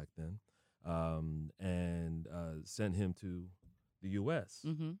business back then, and sent him to the U.S.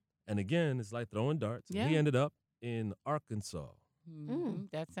 Mm-hmm. And again, it's like throwing darts. Yeah. He ended up in Arkansas. Mm-hmm.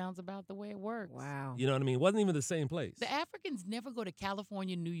 That sounds about the way it works. Wow. You know what I mean? It wasn't even the same place. The Africans never go to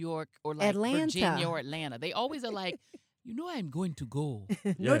California, New York, or like Atlanta. Virginia or Atlanta. They always are like, I'm going to go.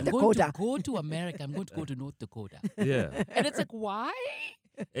 Yeah. I'm going to go to America. I'm going to go to North Dakota. Yeah. And it's like, why?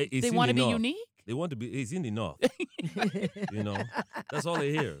 It's They in want the to be north. unique? They want to be. It's in the north. You know, that's all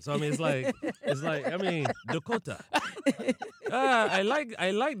they hear. So I mean, it's like I mean, Dakota. I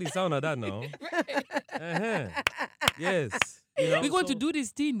like the sound of that now. Right. Uh-huh. Yes. We're going to so do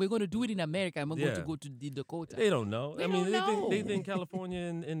this thing. We're going to do it in America, and we're going to Yeah. go to the Dakota. they don't know. They I mean, don't they know. think California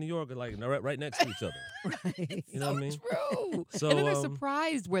and New York are like right next to each other. Right. You know what I mean? True. So, and then they're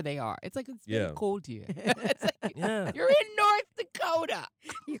surprised where they are. It's like it's very Yeah. cold here. It's like, Yeah. you're in North Dakota.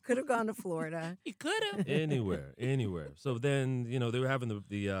 You could have gone to Florida. You could have. Anywhere. So then, they were having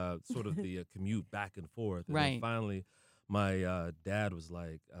the sort of the commute back and forth. And then Right. finally, my dad was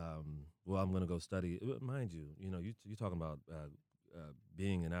like, "Well, I'm gonna go study." Mind you, you're talking about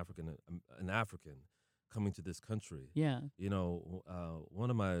being an African coming to this country. Yeah. One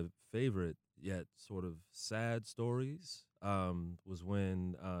of my favorite yet sort of sad stories was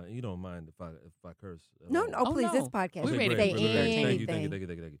when you don't mind if I curse. at No, all? no, Oh, please, this no. podcast. We're You ready can to say be very Thank you.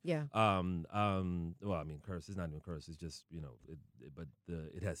 anything. Yeah. Yeah. Well, I mean, curse is not even curse. It's just but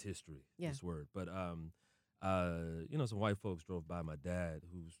it has history. Yeah. This word, but some white folks drove by my dad,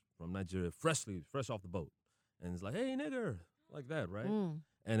 who's from Nigeria, fresh off the boat, and it's like, "Hey, nigger," like that, right? Mm.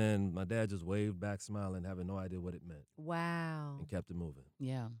 And then my dad just waved back, smiling, having no idea what it meant, Wow. and kept it moving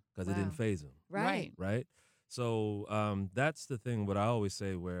Yeah. because it Wow. didn't phase him, Right. right? So that's the thing. What I always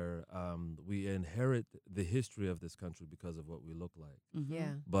say, where we inherit the history of this country because of what we look like, Mhm.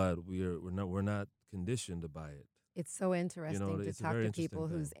 Yeah. but we're not conditioned by it. It's so interesting to it's a talk very to interesting people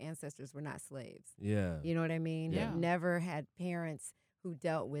thing. whose ancestors were not slaves. Yeah. You know what I mean? Yeah. Never had parents who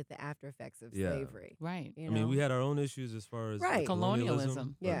dealt with the after effects of Yeah. slavery. Right. You I mean, know? we had our own issues as far as Right.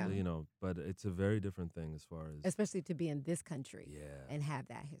 Colonialism. but, Yeah. but it's a very different thing as far as Especially to be in this country yeah, and have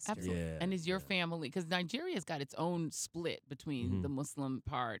that history. Absolutely. Yeah, And is your yeah. family, because Nigeria's got its own split between Mhm. the Muslim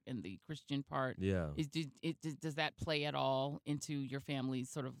part and the Christian part. yeah. Does that play at all into your family's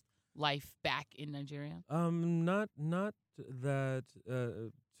sort of life back in Nigeria? Not that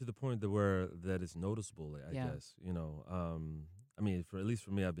to the point that it's noticeable. I Yeah. guess I mean, at least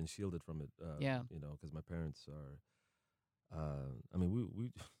for me, I've been shielded from it. Yeah. Because my parents are. I mean,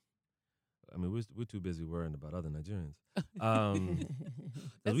 we. I mean, we're too busy worrying about other Nigerians.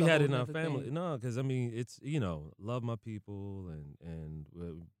 That's We a had whole it in our nother family. thing. No, because I mean, it's love my people and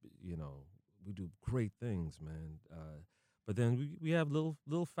we do great things, man. But then we have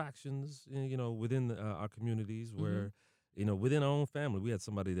little factions, within our communities Mm-hmm. where, within our own family, we had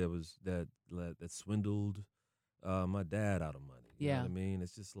somebody that swindled my dad out of money. You know Yeah. what I mean?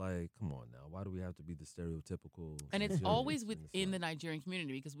 It's just like, come on now, why do we have to be the stereotypical? And it's Nigerians? always And it's within the like- Nigerian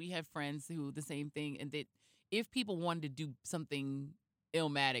community, because we have friends who the same thing, and that if people wanted to do something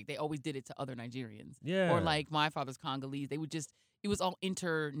illmatic, they always did it to other Nigerians. Yeah. Or like my father's Congolese, they would just, it was all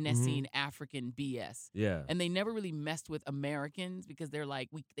internecine African BS. Yeah. And they never really messed with Americans because they're like,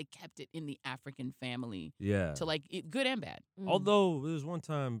 they kept it in the African family Yeah. to like good and bad. Mm. Although there was one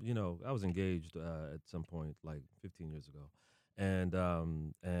time, I was engaged at some point, like 15 years ago, and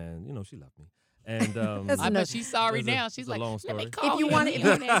she left me, and That's I enough. bet she's sorry That's a- now. that's She's a like, long let me story. call If you you want on to,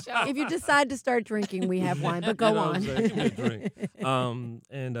 the internet show. if you decide to start drinking, we have wine. But go You know what I'm on. saying? Give me a drink.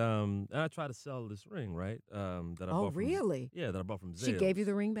 And I tried to sell this ring, right? That I Oh, bought from, really? Yeah, that I bought from Zales. She gave you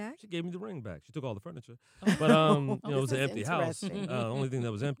the ring back? She gave me the ring back. She took all the furniture, Oh. but it was This an is empty house. interesting. Only thing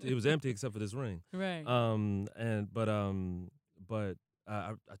that was empty, it was empty except for this ring. Right. But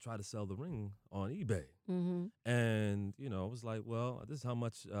I tried to sell the ring on eBay. Mm-hmm. And I was like, well, this is how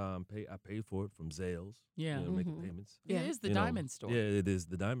much I paid for it from Zales. Yeah. Making Mhm. payments. It Yeah. is the You know, diamond store. Yeah, it is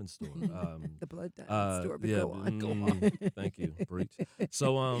the diamond store. The blood diamond store. But yeah, go on. Go on. Thank you, preach.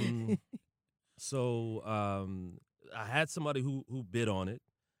 So I had somebody who bid on it,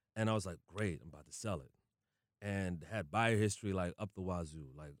 and I was like, great, I'm about to sell it, and had buyer history like up the wazoo,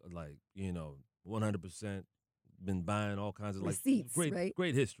 like 100%. Been buying all kinds of Receipts, great right?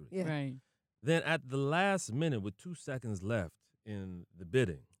 great history. Yeah. Right. Then at the last minute, with 2 seconds left in the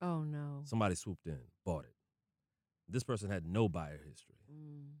bidding, Oh, no. somebody swooped in, bought it. This person had no buyer history,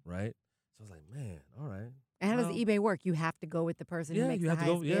 Mm. right? So I was like, man, all right. And how does Well, eBay work? You have to go with the person who Yeah, makes you the have to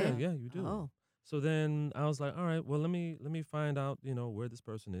go. highest Yeah, bid? yeah, you do. Oh. So then I was like, all right, well, let me find out, where this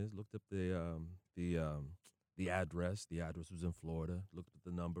person is. Looked up the address. The address was in Florida. Looked at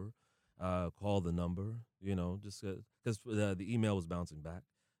the number. Called the number. Just because the email was bouncing back.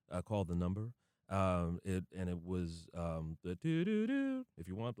 Called the number. It was the doo-doo-doo, if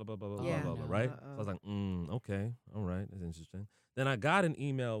you want, blah blah blah blah Yeah. blah blah, right? So I was like, okay, all right, that's interesting. Then I got an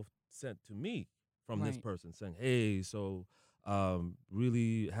email sent to me from this Right. person saying, hey, so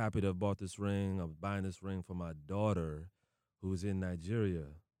really happy to have bought this ring. I'm buying this ring for my daughter who's in Nigeria.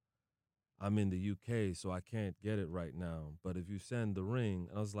 I'm in the UK, so I can't get it right now. But if you send the ring,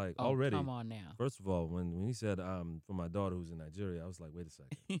 and I was like, Oh, already. come on now. First of all, when he said for my daughter who's in Nigeria, I was like, wait a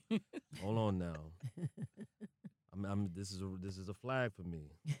second, hold on now. This is a flag for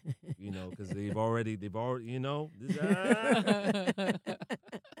me. because they've already, I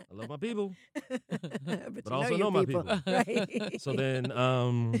love my people, but you also your know my people. people. Right.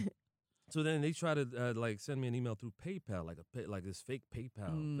 So then they try to like send me an email through PayPal, like this fake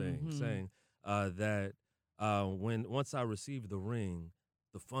PayPal thing, saying that once I receive the ring,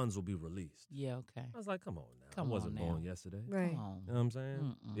 the funds will be released. Yeah, okay. I was like, come on now. Come I wasn't on now. born yesterday. Right. Come on. You know what I'm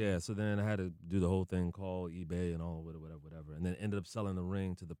saying? Yeah, so then I had to do the whole thing, call eBay and all, whatever. And then ended up selling the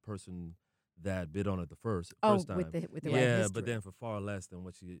ring to the person that bid on it the first time. with the right yeah, history. but then for far less than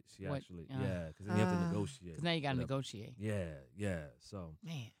what she What- actually, uh, because then you have to negotiate. Because now you got to whatever. negotiate. Yeah. So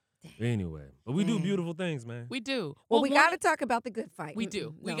Man, anyway, but we do Dang. beautiful things, man. we do. Well, we one- got to talk about the good fight. We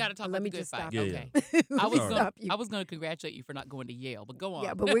do. We No, got to talk let about me the good just fight. stop Yeah, you. Okay. Let I me was stop you. going to congratulate you for not going to Yale, but go on.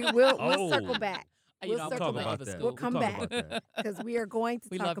 Yeah, but we'll circle Oh. back. You We'll know, I'm circle talking back. about the that. school. We'll come talk back. about that. Because we are going to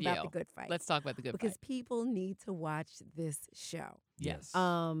We talk love about Yale. the good fight. Let's talk about the good because fight. people need to watch this show. Yes.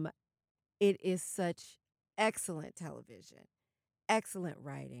 It is such excellent television, excellent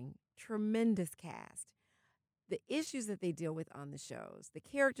writing, tremendous cast. The issues that they deal with on the shows, the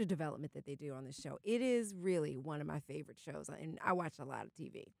character development that they do on the show, it is really one of my favorite shows. And I watch a lot of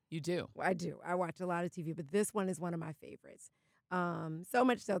TV. You do. I do. I watch a lot of TV, but this one is one of my favorites. So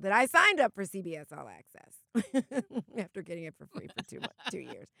much so that I signed up for CBS All Access after getting it for free for 2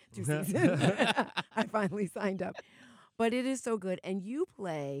 years, 2 seasons. I finally signed up. But it is so good. And you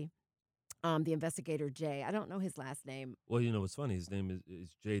play the investigator Jay. I don't know his last name. Well, what's funny? His name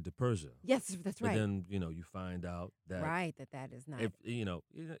is Jay DePersia. Yes, that's But right. then you find out that Right, that is not. if you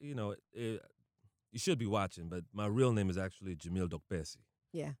should be watching, but my real name is actually Jamil Dokbesi.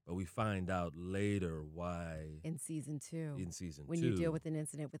 Yeah. But we find out later why in season 2. in season when 2. you deal with an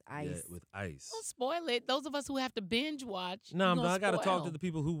incident with ICE. Yeah, with ICE. Don't spoil it. Those of us who have to binge watch. No, you but I got to spoil. talk to the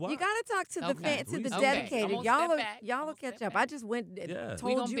people who watch. You got to talk to the Okay. to the Okay. dedicated. I'm gonna Y'all step will, back. y'all I'm will gonna catch step up. I back. just went and Yeah. We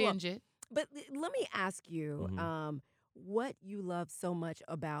told gonna you. binge it. But let me ask you Mhm. what you love so much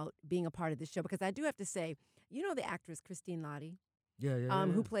about being a part of the show, because I do have to say, the actress Christine Lottie, Yeah.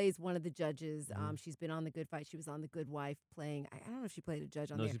 who plays one of the judges. Mhm. She's been on The Good Fight. She was on The Good Wife playing, I don't know if she played a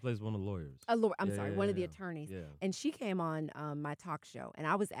judge on No, there. she plays one of the lawyers. I'm Yeah, sorry, yeah, one of the yeah. attorneys. Yeah. And she came on my talk show, and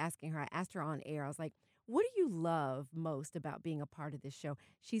I was asking her, I asked her on air, I was like, what do you love most about being a part of this show?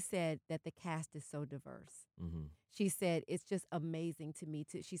 She said that the cast is so diverse. Mm-hmm. She said, it's just amazing to me.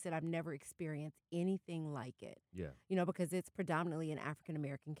 She said, I've never experienced anything like it, Yeah. because it's predominantly an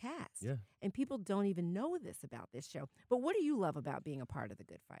African-American cast. Yeah. And people don't even know this about this show. But what do you love about being a part of The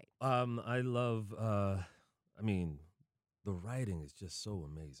Good Fight? I love. The writing is just so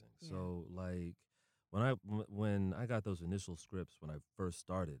amazing. Yeah. So like when I got those initial scripts when I first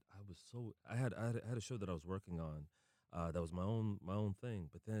started, I had a show that I was working on, that was my own thing.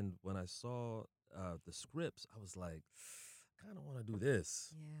 But then when I saw the scripts, I was like, I kind of want to do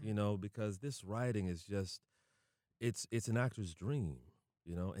this, Yeah. because this writing is just, it's an actor's dream,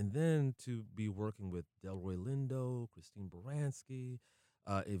 and then to be working with Delroy Lindo, Christine Baranski,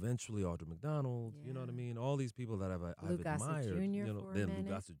 eventually Audra McDonald, you know what I Yeah. mean? All these people that I've Lou Gossett admired. Jr. for a Then Lou minute.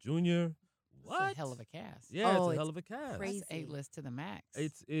 Gossett Jr. What? It's a hell of a cast. Yeah, Oh, it's a hell it's of a cast. crazy. That's A-list to the max.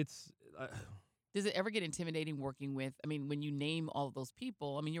 It's Does it ever get intimidating working with? I mean, when you name all of those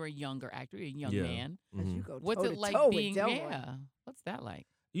people, I mean, you're a younger actor, you're a young Yeah. man. As you mhm. go What's it like toe-to-toe with being? Delroy. Yeah. What's that like?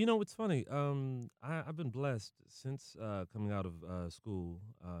 It's funny. I've been blessed since coming out of school,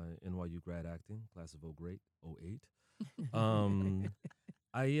 NYU grad acting, class of 08. Um,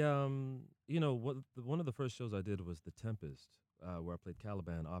 one of the first shows I did was The Tempest, where I played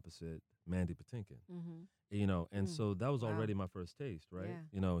Caliban opposite Mandy Patinkin. Mm-hmm. And so that was Wow. already my first taste, right?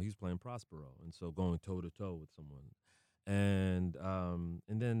 Yeah. He's playing Prospero, and so going toe to toe with someone, and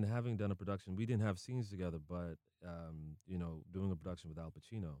then having done a production, we didn't have scenes together, but doing a production with Al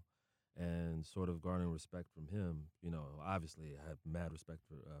Pacino, and sort of garnering respect from him. Obviously I have mad respect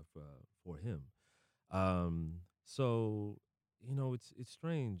for him. So it's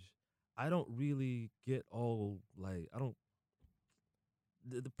strange. I don't really get all like I don't.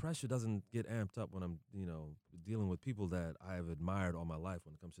 The pressure doesn't get amped up when I'm, dealing with people that I've admired all my life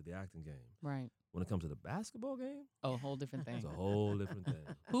when it comes to the acting game. Right. When it comes to the basketball game, Oh, a whole different thing. it's a whole different thing.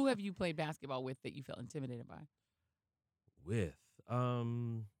 Who have you played basketball with that you felt intimidated by? With,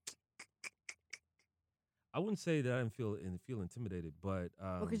 I wouldn't say that I didn't feel intimidated, but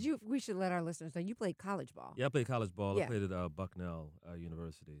Because we should let our listeners know you played college ball. yeah, I played college ball. Yeah. I played at Bucknell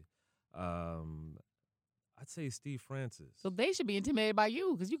University. I'd say Steve Francis. So they should be intimidated by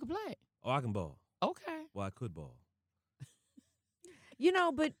you because you could play. Oh, I can ball. Okay. Well, I could ball.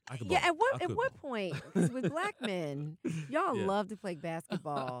 But I could yeah, ball. I at could what ball. point? Because with black men, y'all Yeah. love to play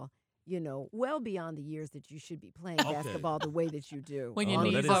basketball. well beyond the years that you should be playing Okay. basketball the way that you do. When your Oh, that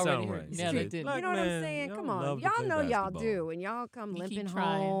knees didn't already sound hurt. right. Yeah, See, they did. black You know what man, I'm saying? y'all Come on. love to Y'all play know y'all basketball. do. And y'all come You keep limping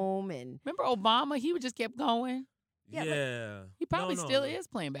trying. home. And Remember Obama? He would just kept going. Yeah, Yeah. but- He probably No, still no. is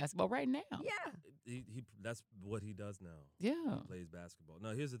playing basketball right now. yeah. He that's what he does now. Yeah. He plays basketball.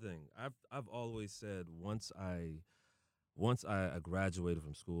 Now here's the thing. I've always said once I graduated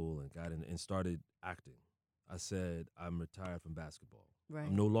from school and got in and started acting, I said I'm retired from basketball. Right.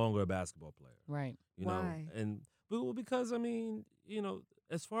 I'm no longer a basketball player. Right. You Why? know, and well, because I mean,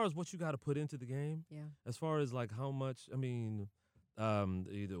 as far as what you got to put into the game, Yeah. as far as like how much, I mean,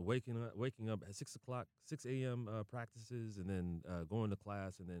 either waking up at 6 a.m. Practices, and then going to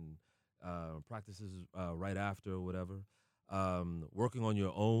class, and then practices right after or whatever. Working on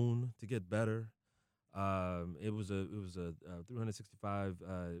your own to get better. It was a 365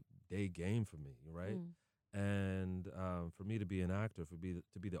 day game for me, right? Mm. And for me to be an actor, to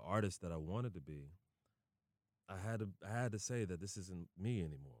be the artist that I wanted to be, I had to say that this isn't me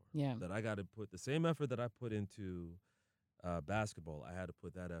anymore. Yeah. That I got to put the same effort that I put into basketball. I had to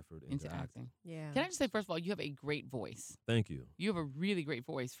put that effort into acting. Yeah. Can I just say, first of all, you have a great voice. Thank you. You have a really great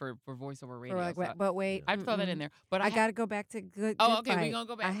voice for voiceover radio. Or like, so but wait. I'd throw that in there. But I got to go back to good. Oh, Good okay, we Fight. gonna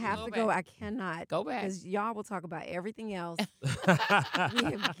go back. I We have go to go. back. I cannot. Go back. Because y'all will talk about everything else. We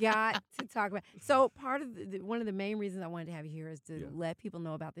have got to talk about. So part of one of the main reasons I wanted to have you here is to Yeah. let people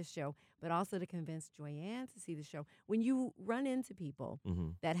know about this show, but also to convince Joyanne to see the show. When you run into people hmm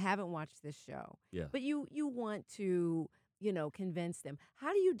that haven't watched this show, Yeah. but you want to convince them,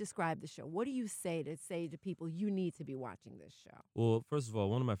 how do you describe the show? What do you say to people you need to be watching this show? Well, first of all,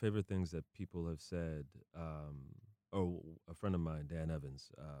 one of my favorite things that people have said, or a friend of mine, Dan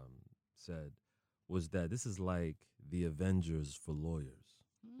Evans, said, was that this is like the Avengers for lawyers.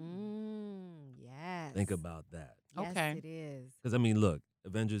 Yes. Think about that. Yes, Okay. it is. Because I mean, look,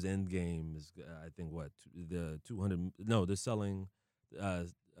 Avengers Endgame is, I think, what the 200. No, they're selling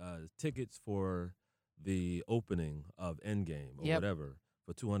tickets for the opening of Endgame or Yep. whatever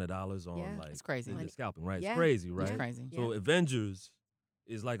for $200 on Yeah. like It's crazy. the scalping, right? Yeah. It's crazy, right? It's crazy. So Yeah. Avengers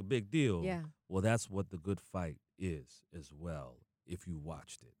is like a big deal. Yeah. Well, that's what The Good Fight is as well. If you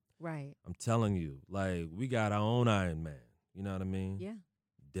watched it, Right. I'm telling you, like we got our own Iron Man. You know what I mean? Yeah.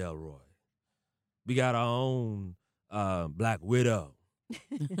 Delroy. We got our own Black Widow.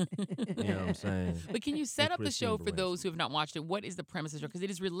 You know what I'm saying? But can you set And up the Christine show for those Baranski. who have not watched it? What is the premise of the show? Because it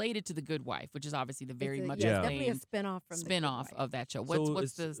is related to The Good Wife, which is obviously the very It's much it's definitely a acclaimed spinoff from The Good spinoff Wife. of that show.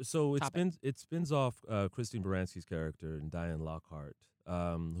 What's the topic? it spins off Christine Baranski's character and Diane Lockhart,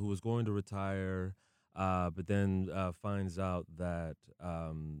 who was going to retire, but then finds out that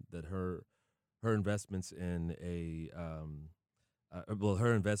that her investments in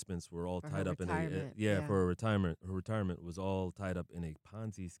her investments were all For tied her up in retirement, yeah, yeah. for her retirement. Her retirement was all tied up in a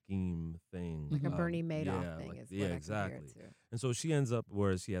Ponzi scheme thing, Like a Mhm. Bernie Madoff yeah, thing like- is yeah, what exactly. I compare it And so she ends up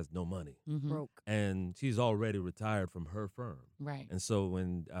where she has no money, to. Mhm. Broke. and she's already retired from her firm. Right. And so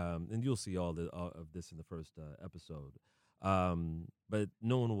when and you'll see all of this in the first episode, but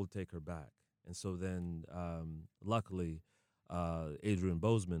no one will take her back. And so then, luckily, Adrian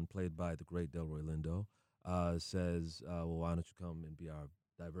Bozeman, played by the great Delroy Lindo, says, "Well, why don't you come and be our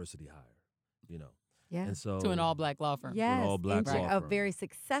diversity hire?" You know. Yeah. And so To an all-black law firm. Yes. all-black in law a firm. very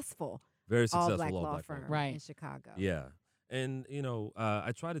successful very successful all-black law all-black firm Right. in Chicago. Yeah. And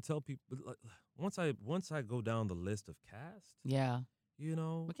I try to tell people like, once I go down the list of cast, Yeah. the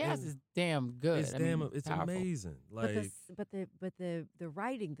McCass is damn good. It's I mean, it's powerful. amazing. But Like the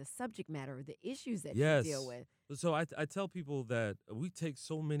writing, the subject matter, the issues that Yes. you deal with. so I tell people that we take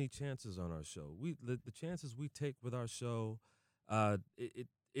so many chances on our show. The chances we take with our show,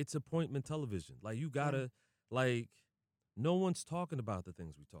 it's appointment television. Like you gotta no one's talking about the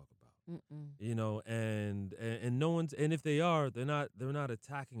things we talk about. Mm-mm. And no one's, and if they are, they're not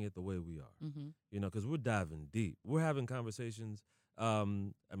attacking it the way we are. Mm-hmm. Because we're diving deep. We're having conversations.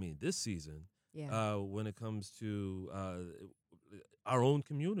 This season, Yeah. when it comes to our own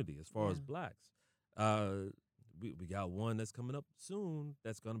community, as far as Yeah. blacks, we got one that's coming up soon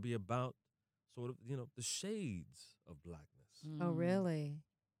that's going to be about sort of the shades of blackness. Mm. Oh, really?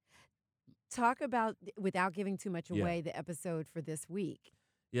 Talk about, without giving too much Yeah. away, the episode for this week,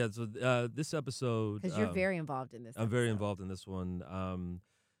 Yeah. So this episode, because you're very involved in this. I'm very episode. involved in this one.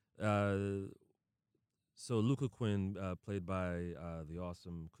 So Luca Quinn, played by the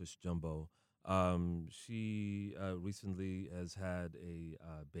awesome Kush Jumbo, she recently has had a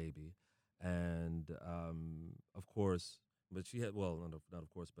baby, and of course, but she had not of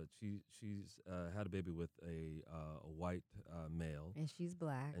course, but she's had a baby with a white male, And she's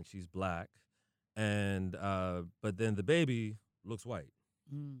black. and she's black, and but then the baby looks white.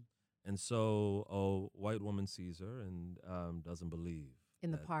 Mm. And so a white woman sees her and doesn't believe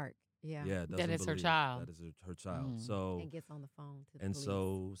In the that- park. Yeah. Yeah, doesn't it's her believe child. That is her child. Mhm. So And gets on the phone to the and police.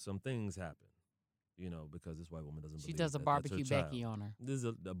 so some things happen, because this white woman doesn't She believe does a that that's her barbecue child. Becky on her. This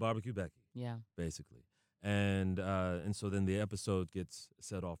is a barbecue Becky, Yeah. basically. And so then the episode gets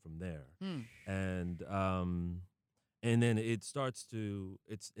set off from there. Hmm. And then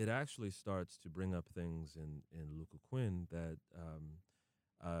it actually starts to bring up things in Luca Quinn that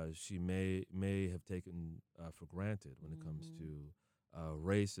she may have taken for granted when it comes to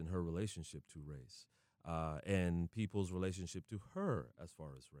race and her relationship to race, and people's relationship to her as far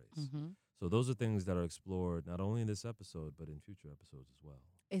as race. Mm-hmm. So those are things that are explored not only in this episode but in future episodes as well.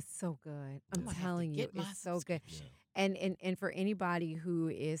 It's so good. I'm Yeah. I have to telling you, get my it's so good. Yeah. And for anybody who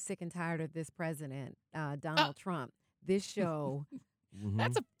is sick and tired of this president, Donald Trump, this show Mhm.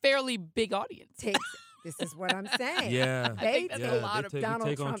 That's a fairly big audience. takes. This is what I'm saying. Yeah. I think that's They a take lot of we Donald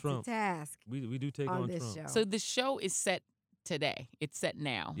take on Trump to task We do take on on this Trump. show. So the show is set today. It's set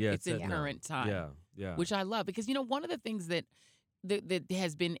now. Yeah, it's in set now. current time. Yeah, yeah. Which I love because one of the things that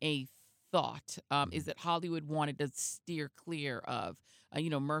has been a thought is that Hollywood wanted to steer clear of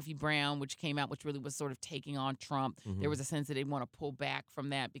Murphy Brown, which came out, which really was sort of taking on Trump. Mhm. There was a sense that they want to pull back from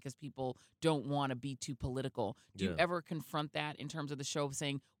that because people don't want to be too political. Do you Yeah. ever confront that in terms of the show,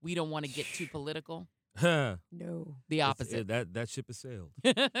 saying we don't want to get too political? No. The It's- opposite. that ship has sailed.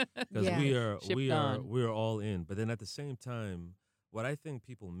 Because Yeah. Ship we done. are all in. But then at the same time, what I think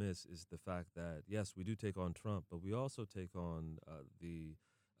people miss is the fact that yes, we do take on Trump, but we also take on the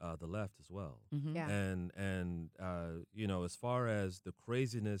left as well. Mhm. Yeah. And as far as the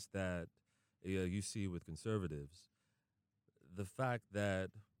craziness that you see with conservatives, the fact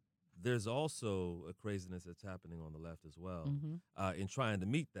that there's also a craziness that's happening on the left as well, Mhm. in trying to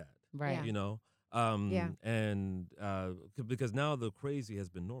meet that. Right. Yeah. You know, Yeah. and because now the crazy has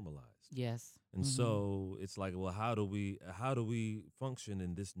been normalized, Yes. and so it's like, well, how do we function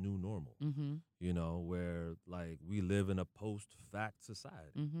in this new normal? Mm-hmm. Where like we live in a post-fact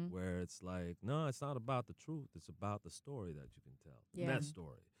society, Mm-hmm. where it's like, no, it's not about the truth; it's about the story that you can tell. Yeah. That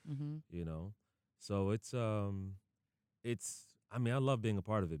story, Mm-hmm. So it's. I mean, I love being a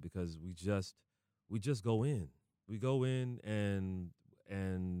part of it because we just go in. We go in and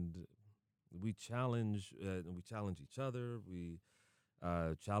we challenge each other. We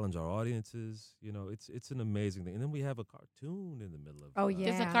challenge our audiences. It's an amazing thing. And then we have a cartoon in the middle of. Oh it. yeah.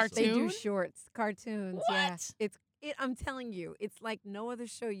 a They do cartoon? shorts, cartoons. Yeah. What? I'm telling you, it's like no other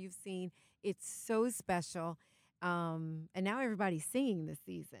show you've seen. It's so special. And now everybody's singing this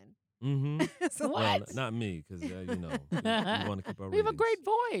season. Mm-hmm. So Well, What? not me, because we want to keep our. We have a ratings. great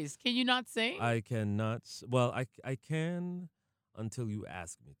voice. Can you not sing? I cannot. Well, I can until you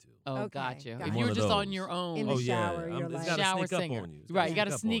ask me to. Oh, Okay, gotcha. got If it. you're One of just on those. your own, In the Oh shower, yeah, you're it's like- gotta shower sneak singer. up on you. It's Right, you gotta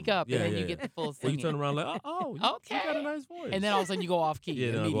got to sneak up, Yeah, and then yeah, you yeah. get the full Well, singing. you turn around like, you got Okay. a nice voice. And then all of a sudden you go off key.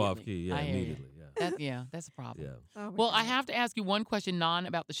 yeah, then I go off key. immediately. Yeah, I hear you. immediately. Yeah, That's a problem. yeah. Oh, my Well, I God. have to ask you one question, Non,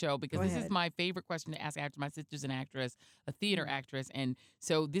 about the show because Go this is ahead. my favorite question to ask actors. My sister's an actress, a theater actress, and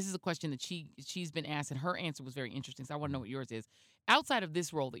so this is a question that she's been asked, and her answer was very interesting. So I want to know what yours is. Outside of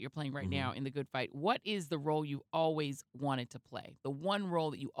this role that you're playing right now in The Good Fight, what is the role you always wanted to play? The one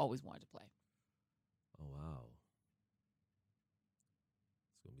role that you always wanted to play? Oh wow.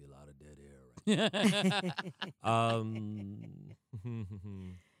 It's gonna be a lot of dead air, right?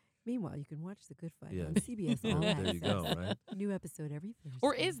 Meanwhile, you can watch The Good Fight Yeah. on CBS Yeah, All there you go, Access. right? New episode every Thursday.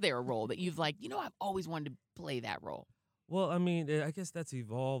 Or is there a role that you've I've always wanted to play that role? Well, I mean, I guess that's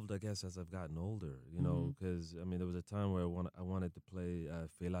evolved. I guess as I've gotten older, because I mean, there was a time where I wanted to play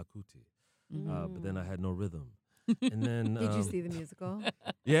Fela Kuti, but then I had no rhythm. And then Did you see the musical?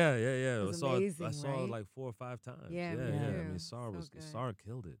 Yeah, yeah, yeah. was I saw amazing, it right? like 4 or 5 times. Yeah, me yeah. I too. mean, Sarah So good. Sarah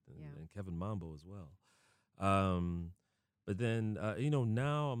killed it, and, Yeah. and Kevin Mambo as well. But then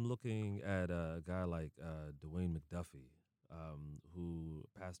now I'm looking at a guy like Dwayne McDuffie, who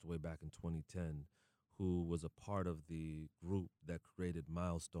passed away back in 2010, who was a part of the group that created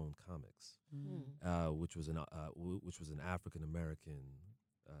Milestone Comics, which was an African American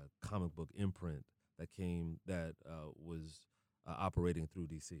comic book imprint that was operating through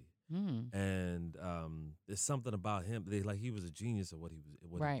DC. Mm. And there's something about him. He was a genius at what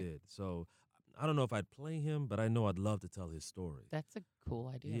Right. he did. So I don't know if I'd play him, but I know I'd love to tell his story. That's a cool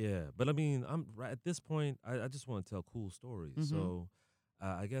idea. Yeah, but I mean, I'm right at this point. I just want to tell cool stories. Mhm. So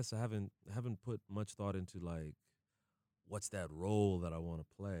I guess I haven't put much thought into what's that role that I want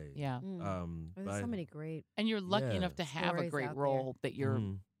to play. Yeah. There's but so many great. And you're lucky Yeah. enough to have a Stories great out there. role that you're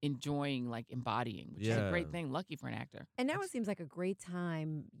Mhm. enjoying, embodying, which is a great Yeah. thing. Lucky for an actor. And now it seems like a great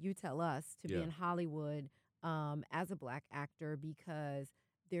time, you tell us, to be Yeah. in Hollywood as a Black actor because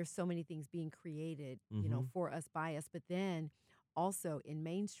there's so many things being created, you know, for us by us. But then also in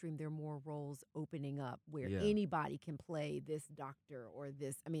mainstream, there are more roles opening up where Yeah. anybody can play this doctor or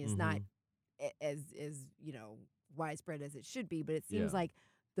this. I mean, it's not as you know widespread as it should be, but it seems Yeah. like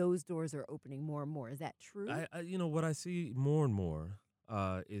those doors are opening more and more. Is that true? I you know what I see more and more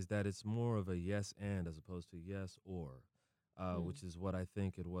is that it's more of a yes and as opposed to yes or, which is what I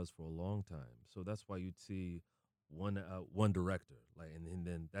think it was for a long time. So that's why you'd see one director, like, and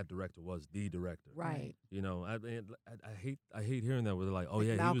then that director was the director. right. You know, I hate hearing that where they're like, oh Like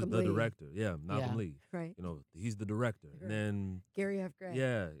yeah, he Malcolm was the Lee. director. Yeah, Malcolm Yeah. Lee. Right. You know, he's the director. Right. And then Gary F. Gray.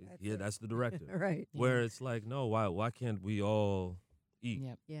 yeah, That's it. that's the director. Right. Yeah. Where it's like, no, why can't we all eat?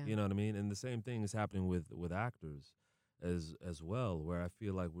 Yep. Yeah. You know what I mean? And the same thing is happening with actors as well, where I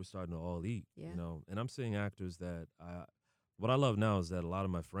feel like we're starting to all eat. Yeah. You know, and I'm seeing actors that what I love now is that a lot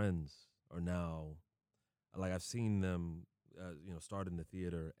of my friends are now, like, I've seen them, you know, start in the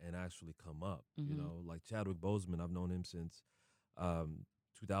theater and actually come up. You Mhm. know, like Chadwick Boseman, I've known him since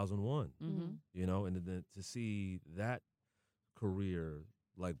 2001. Mm-hmm. You know, and then to see that career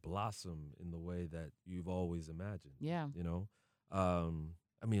like blossom in the way that you've always imagined. Yeah. You know,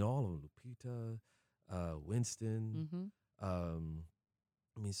 I mean, all of them, Lupita, Winston. Mm-hmm.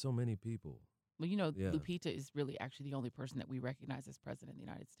 I mean, so many people. Well, you know, Yeah. Lupita is really actually the only person that we recognize as president of the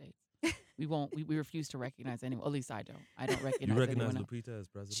United States. We refuse to recognize anyone. At least I don't. I don't recognize You recognize anyone else. Lupita as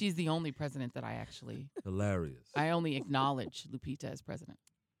president? She's the only president that I actually. Hilarious. I only acknowledge Lupita as president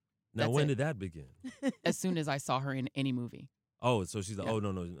Now, that's when it. did that begin? as soon as I saw her in any movie. Oh, so she's like, Yeah. oh,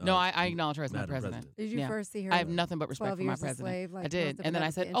 no. No, I acknowledge her as my Madam president. Did you Yeah. first see her? I have nothing but respect 12 for my Years a president. Slave, like, I did, most of and then that I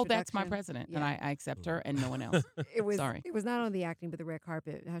was the said, "Oh, that's my introduction? president," and Yeah. I accept her and no one else. It was Sorry. It was not only the acting, but the red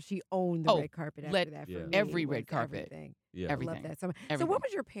carpet. How she owned the Oh, red carpet after let that. For Yeah. me every was red carpet. Everything. Yeah. I Everything. love that so much. So, Everything. what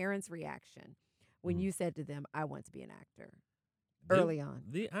was your parents' reaction when Mhm. you said to them, "I want to be an actor"? They- Early on.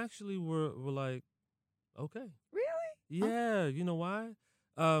 They actually were like, okay. Really? Yeah, you know why?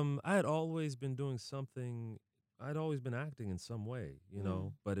 I had always been doing something. I'd always been acting in some way, you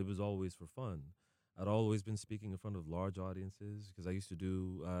know, but it was always for fun. I'd always been speaking in front of large audiences because I used to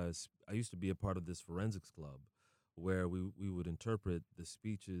do. I used to be a part of this forensics club, where we would interpret the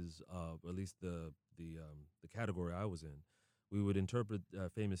speeches of, or at least the category I was in. We would interpret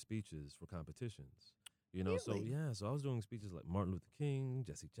famous speeches for competitions. You know, so Really? yeah, so I was doing speeches like Martin Luther King,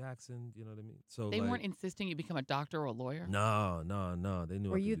 Jesse Jackson. You know what I mean? So They like, weren't insisting you become a doctor or a lawyer. No. They knew.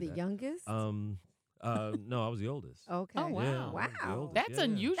 I Were could you do the that. youngest? No, I was the oldest. Okay. Oh, wow. Yeah, I was the Wow. oldest. That's Yeah.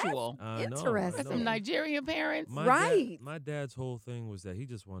 unusual. I know, I interesting. That's know. some Nigerian parents. My Right. Dad, my dad's whole thing was that he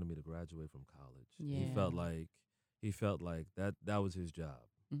just wanted me to graduate from college. Yeah. He felt like that was his job.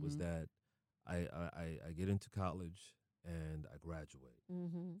 Was Mhm. that I get into college and I graduate.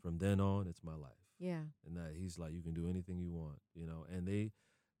 Mm-hmm. From then on, it's my life. Yeah. And that he's like, you can do anything you want, you know. And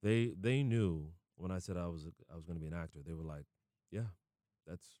they knew when I said I was going to be an actor. They were like, yeah,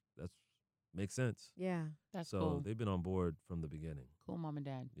 that's makes sense. Yeah. That's So cool. they've been on board from the beginning. Cool, mom and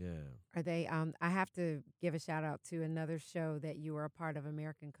dad. Yeah. Are they? I have to give a shout out to another show that you were a part of,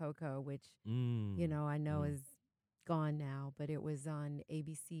 American Coco, which you know I know is gone now, but it was on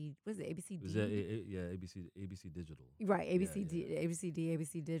ABC. Was it ABC Was D? that ABC Digital? Right, ABC yeah.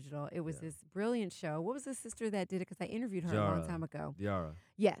 ABC Digital. It was Yeah. this brilliant show. What was the sister that did it? Because I interviewed her a long Jara. time ago. Diara.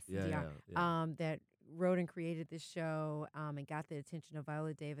 Yes, Yeah, Diara. yeah. That wrote and created this show and got the attention of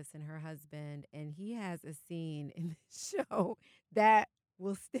Viola Davis and her husband. And he has a scene in this show that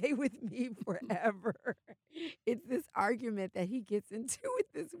will stay with me forever. It's this argument that he gets into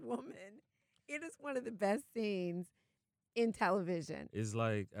with this woman. It is one of the best scenes in television. It's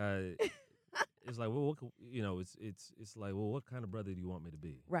like it's like, well, you know, it's like, well, what kind of brother do you want me to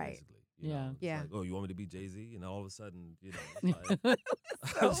be? Right. Basically. You Yeah. know? It's Yeah. Like, oh, you want me to be Jay-Z? And all of a sudden, you know, it's like,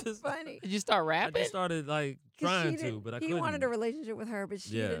 So just- funny. Did you start I rapping? just started like 'Cause trying she to, didn't- but I he couldn't. wanted a relationship with her, but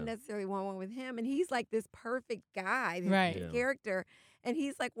she Yeah. didn't necessarily want one with him. And he's like this perfect guy, this Right. this Yeah. character. And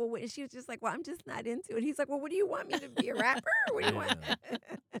he's like, well, and she was just like, well, I'm just not into it. He's like, well, what do you want me to be, a rapper? What do you want?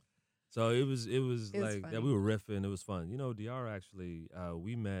 So it was was like funny. that. We were riffing. It was fun. You know, Diara actually,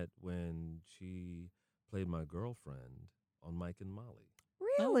 we met when she played my girlfriend on Mike and Molly.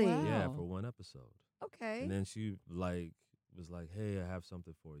 Really? wow. Yeah, Oh. for one episode. Okay. And then she was like, hey, I have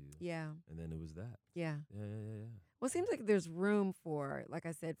something for you. Yeah. And then it was that. Yeah. Yeah. Well, it seems like there's room for, like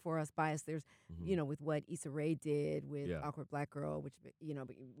I said, for us bias. There's, Mhm. you know, with what Issa Rae did with Yeah. Awkward Black Girl, which, you know,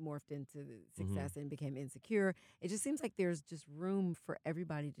 morphed into the Mm-hmm. success and became Insecure. It just seems like there's just room for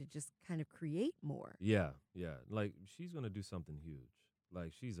everybody to just kind of create more. Yeah. Like she's gonna do something huge.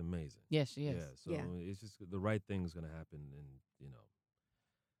 Like she's amazing. Yes, she is. Yeah. So Yeah. it's just the right thing's gonna happen, and you know,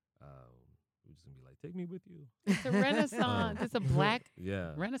 we're just gonna be like, take me with you. It's a renaissance. It's a black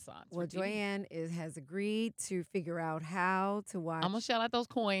Yeah. renaissance. Well, for TV. Joyanne has agreed to figure out how to watch I'm gonna shout out those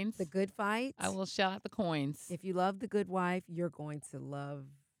coins. The Good Fight. I will shout out the coins. If you love The Good Wife, you're going to love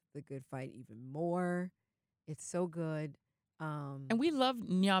The Good Fight even more. It's so good. And we love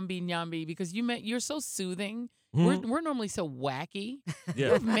Nyambi Nyambi because you're so soothing. Mhm. We're normally so wacky.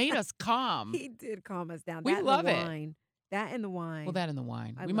 Yeah. You've made us calm. He did calm us down. We That and love the it. wine. That and the wine. Well, that and the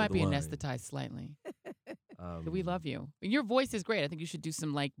wine. I We love might the be wine. anesthetized slightly. But we Um, love you. Your voice is great. I think you should do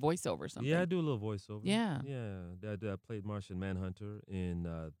some like voiceover or something. Yeah, I do a little voiceover. Yeah. Yeah. I played Martian Manhunter in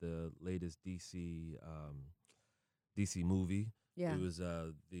the latest DC movie. Yeah. It was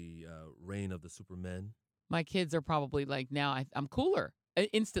the Reign of the Supermen. My kids are probably like now I'm cooler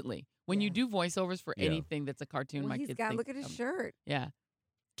instantly. When you Yes. do voiceovers for Yeah. anything that's a cartoon, Well, my he's kids got, think, look at his shirt. Yeah.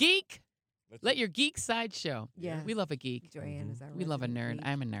 Geek. Let your geek side show. Yes. We love a geek. Joyanne is our We love a resident nerd. geek.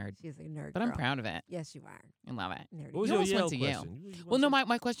 I'm a nerd. She's a nerd But I'm girl. proud of it. Yes, you are. I love it. Nerdy. What was You your almost Yale went to Yale. question? You Well, no, want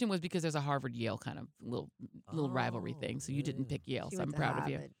my question was because there's a Harvard Yale kind of little rivalry Oh, thing. So you didn't yeah. pick Yale. She So I'm went to proud of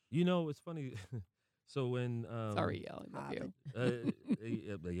you. Harvard. You know, it's funny. So when Sorry, Yale. I love you. Harvard.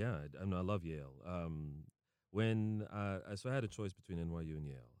 I love Yale. When so I had a choice between NYU and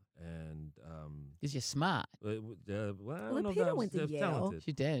Yale, and Because you're smart. well, I don't know if Lupita I was went to Yale. talented.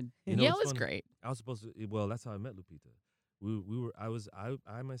 She did. You know, Yale it's is funny. great. I was supposed to. Well, that's how I met Lupita.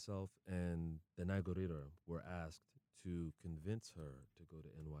 I myself and Danai Gorira were asked to convince her to go to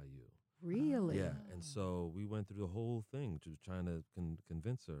NYU. Really? Yeah, and so we went through the whole thing to trying to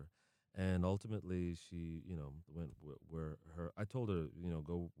convince her, and ultimately she, went where her. I told her,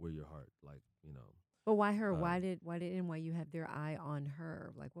 go where your heart, But why her? Uh, Why did NYU have their eye on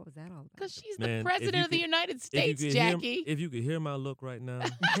her? Like, what was that all about? Because she's Man, the if president you of the could- United If you States, could Jackie. if you could hear my look right now,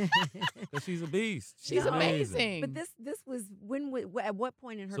 because she's a beast. She's No. amazing. But this was at what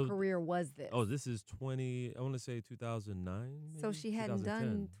point in her So- career was this? Oh, this is 20. I want to say 2009. So maybe? she hadn't done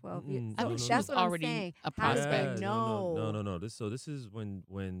 2010. 12 years. Mm-mm, I So think no, she no, was that's what I'm already saying. a How did prospect. they no, know? no. This is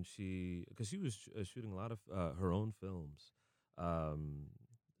when she, because she was shooting a lot of her own films,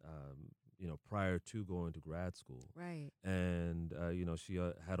 prior to going to grad school, Right. and she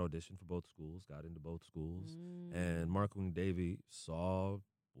had auditioned for both schools, got into both schools, Mm. and Mark Wing Davey saw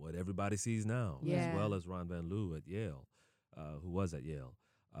what everybody sees now, Yeah. as well as Ron Van Loo at Yale, who was at Yale,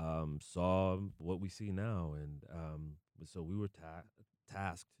 saw what we see now, and so we were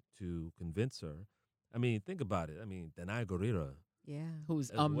tasked to convince her. I mean, think about it. I mean, Danai Gorira, Yeah. Who's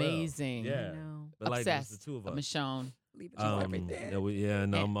as well. amazing. Yeah. I know. but like there's Obsessed. the two of us. Michonne. Leave it She's alone. everything.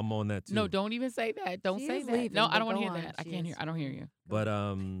 No, I'm on that too. No, don't even say that. Don't She say is that. leaving, No, I but don't want to go hear on. that. I She can't hear. is. I don't hear you. But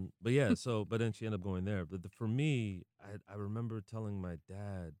yeah, but then she ended up going there. But for me, I remember telling my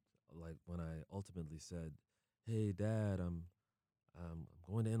dad, like when I ultimately said, "Hey, Dad, I'm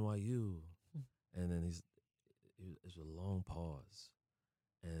going to NYU," and then it was a long pause,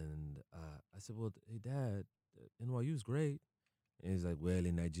 and I said, "Well, hey, Dad, NYU's great," and he's like, "Well,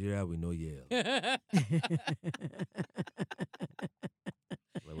 in Nigeria, we know Yale."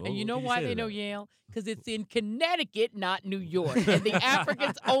 Like, And you what know can why say they to know that? Yale? Because it's in Connecticut, not New York. And the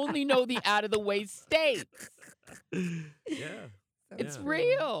Africans only know the out of the way states. Yeah. So It's true.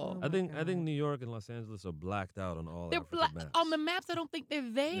 real. Oh I my think God. New York and Los Angeles are blacked out on all They're African maps. on the maps. I don't think they're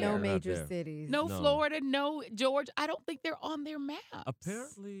there. No They're not major there. cities. No No. Florida, no Georgia. I don't think they're on their maps.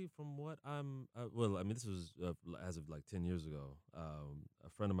 Apparently, from what I'm, this was as of like 10 years ago. A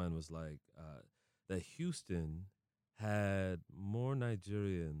friend of mine was like that Houston had more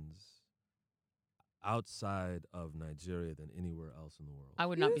Nigerians outside of Nigeria than anywhere else in the world. I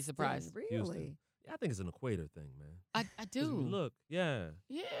would not be Houston, surprised. Really? Houston. Yeah, I think it's an equator thing, man. I 'Cause do. Look, yeah,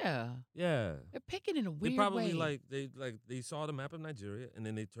 Yeah. yeah. They're picking in a weird They probably way. they saw the map of Nigeria and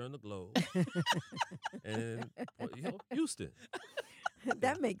then they turned the globe and Houston.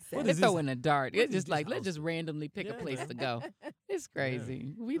 That makes What sense. They're is this- throwing a dart. what It's is just this like, let's house just doing? randomly pick a Yeah, place man. to go. It's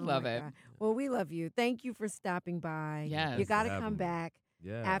crazy. We Oh love my it. God. Well, we love you. Thank you for stopping by. Yes. You Thanks for got to having come me. back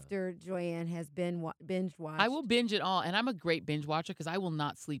Yeah. after Joyanne has been binge watched. I will binge it all, and I'm a great binge watcher because I will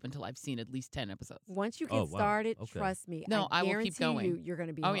not sleep until I've seen at least 10 episodes. Once you get Oh, wow. started, Okay. trust me. No, I will keep guarantee going. You're going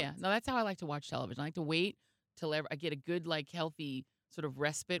to be. Oh, yeah. hooked. No, that's how I like to watch television. I like to wait till I get a good, like, healthy sort of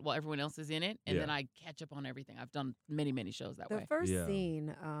respite while everyone else is in it, and then Yeah. I catch up on everything. I've done many, many shows that The way. first Yeah.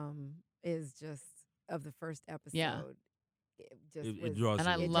 scene is just of the first episode. Yeah. It just It was- draws And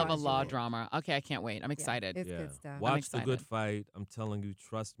you I in. love a draws you law in. drama. Okay, I can't wait. I'm excited. It's Yeah. good stuff. Watch The Good excited. Fight. I'm telling you,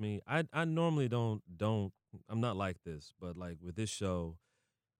 trust me. I normally don't I'm not like this, but like with this show,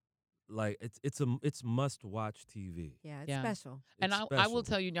 like it's must watch TV. Yeah, it's Yeah. special. And It's I will special.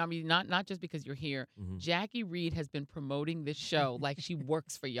 tell you, Yami, not just because you're here. Mhm. Jackie Reed has been promoting this show like she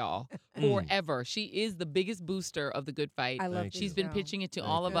works for y'all Mm. forever. She is the biggest booster of the Good Fight. I love Thank this you. She's been show. pitching it to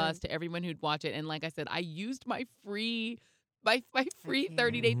Thank all of you. us, to everyone who'd watch it. And like I said, I used my free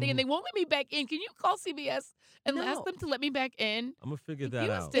 30-day thing, can't. and they won't let me back in. Can you call CBS and No. ask them to let me back in? I'm gonna figure If that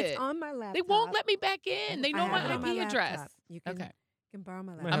you out. used It's it. on my laptop. They won't let me back in. They I know have my it on IP address. laptop. You can, Okay. can borrow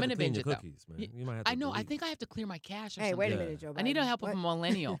my You laptop. might I'm have gonna to clean binge your it, though. cookies, man. Y- You might have to I know. I delete. think I have to clear my cache or Hey, something. wait a Yeah. minute, Joe Biden. I need help from a What?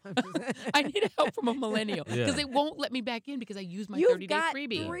 millennial. I'm just- I need help from a millennial because Yeah. they won't let me back in because I used my You've 30-day got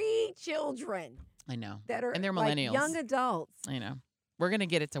freebie. 3 children I know. that are And they're like millennials. young adults. I know. We're gonna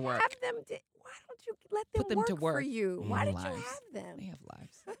get it to work. Have them. Why don't you let them Put them to for work. you? Why did you Lives. have them? They have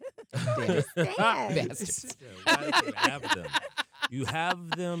lives. I don't Damn. understand. Bastards. Yeah, why did you have them? You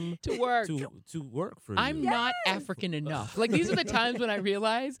have them To work. to work for I'm you. not African enough. Like these are the times when I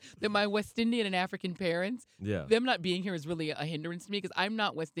realize that my West Indian and African parents, Yeah. them not being here is really a hindrance to me because I'm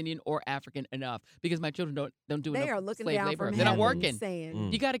not West Indian or African enough because my children don't do They enough are looking slave down labor. from They're not heaven working. saying,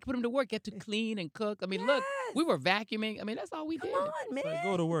 Mm. You got to put them to work. Get to clean and cook. I mean, look, we Yes. were vacuuming. I mean, that's all we "Come did. on, It's man." like,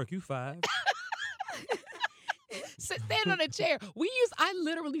 go to work. You 5. Stand on a chair. I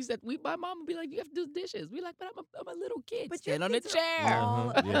literally said, my mom would be like, you have to do the dishes. We like, but I'm a little kid. But your Stand on a kids are chair.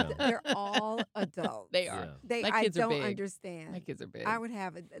 all Yeah. they're all adults. They are. They, My I kids are don't big. understand. My kids are big. I would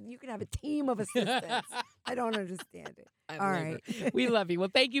have you could have a team of assistants. I don't understand it. I All love right. it. We love you.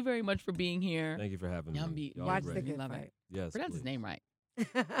 Well, thank you very much for being here. Thank you for having Yumby. me. Y'all are Watch great. the We good love fight. it. Yes. Pronounce his please. name right.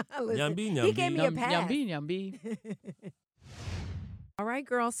 Listen, Yumby, he gave me a yumby. pass. Yumby. All right,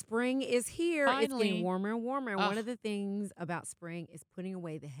 girls, spring is here. It's Finally. getting warmer and warmer. And one Ugh. of the things about spring is putting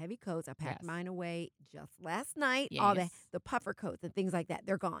away the heavy coats. I packed Yes. mine away just last night. All Yes. the puffer coats and things like that,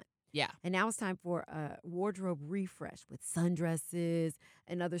 they're gone. Yeah. And now it's time for a wardrobe refresh with sundresses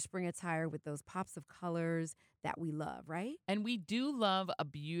and other spring attire with those pops of colors that we love, right? And we do love a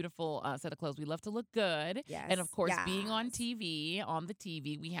beautiful set of clothes. We love to look good. Yes. And of course, being on yes.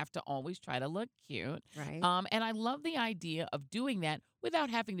 TV, we have to always try to look cute. Right. And I love the idea of doing that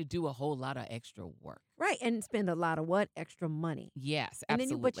without having to do a whole lot of extra work. Right. And spend a lot of what? Extra money. Yes, And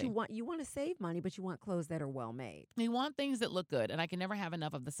absolutely. then you want to save money, but you want clothes that are well made. We want things that look good, and I can never have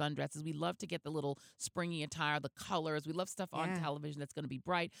enough of the sundresses. We love to get the little springy attire, the colors. We love stuff on Yeah. television that's going to be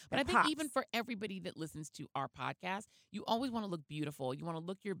bright. But That I think even pops. for everybody that listens to our podcast, you always want to look beautiful. You want to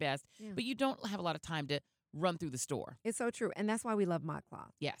look your best, Yeah. but you don't have a lot of time to run through the store. It's so true. And that's why we love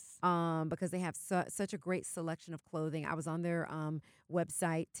ModCloth. Yes. Because they have such a great selection of clothing. I was on their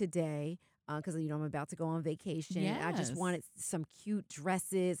website today because I'm about to go on vacation. I just Yes. wanted some cute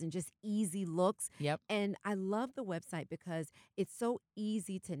dresses and just easy looks. Yep. And I love the website because it's so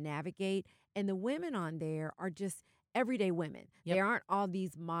easy to navigate. And the women on there are just everyday women. Yep. They aren't all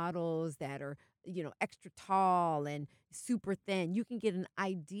these models that are, extra tall and super thin. You can get an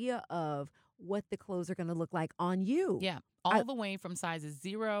idea of what the clothes are going to look like on you. Yeah. All the way from sizes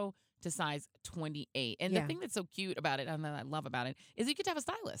 0 to size 28. And the Yeah. thing that's so cute about it, and that I love about it, is you get to have a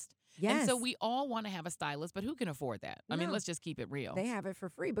stylist. Yes. And so we all want to have a stylist, but who can afford that? I mean, No. let's just keep it real. They have it for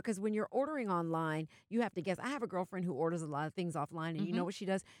free because when you're ordering online, you have to guess. I have a girlfriend who orders a lot of things offline, and you know Mhm. what she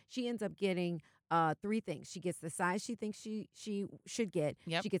does? She ends up getting 3 things. She gets the size she thinks she should get.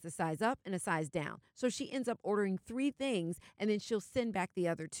 Yep. She gets a size up and a size down. So she ends up ordering 3 things, and then she'll send back the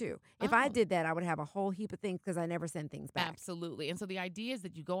other 2. If I Oh. did that, I would have a whole heap of things because I never send things back. Absolutely. And so the idea is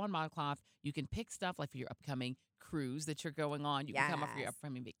that you go on ModCloth, you can pick stuff like for your upcoming cruise that you're going on. You can come up for your Yes.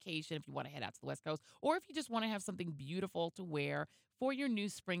 upcoming vacation if you want to head out to the West Coast, or if you just want to have something beautiful to wear for your new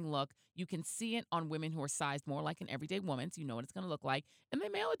spring look. You can see it on women who are sized more like an everyday woman, so you know what it's going to look like, and they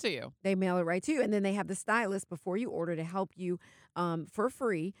mail it to you. They mail it right to you. And then they have the stylist before you order to help you for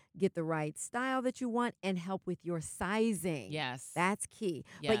free get the right style that you want and help with your sizing. Yes. That's key.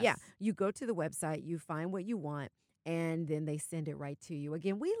 But yeah, Yes. you go to the website, you find what you want, and then they send it right to you.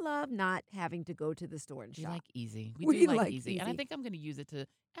 Again, we love not having to go to the store and We shop. like easy. We We do like like easy. And I easy. think I'm going to use it to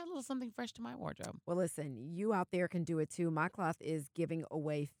add a little something fresh to my wardrobe. Well, listen, you out there can do it too. ModCloth is giving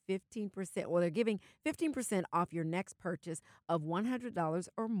away 15%. Well, they're giving 15% off your next purchase of $100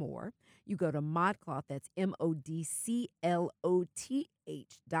 or more. You go to ModCloth, that's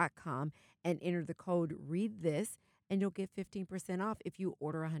ModCloth.com, and enter the code READ THIS, and you'll get 15% off if you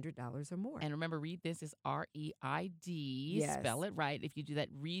order $100 or more. And remember, read this is REID. Yes. Spell it right. If you do that,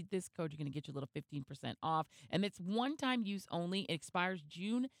 read this code, you're going to get your little 15% off. And it's one-time use only. It expires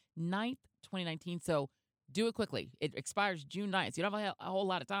June 9th, 2019. So do it quickly. It expires June 9th. So you don't have a whole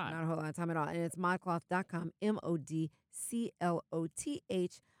lot of time. Not a whole lot of time at all. And it's modcloth.com, ModCloth.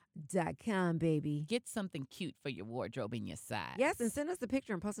 NativDeodorant.com, baby. Get something cute for your wardrobe and your size. Yes, and send us a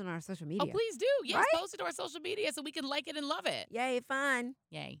picture and post it on our social media. Oh, please do. Yes, Right? post it to our social media so we can like it and love it. Yay, fun.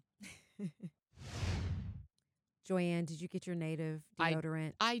 Yay. Joanne, did you get your Native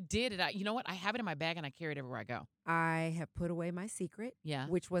deodorant? I did it. You know what? I have it in my bag and I carry it everywhere I go. I have put away my Secret, Yeah.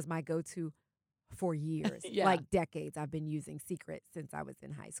 which was my go-to for years. Yeah. Like decades. I've been using Secret since I was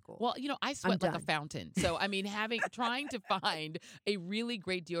in high school. Well, I sweat like a done. fountain. So, I mean, trying to find a really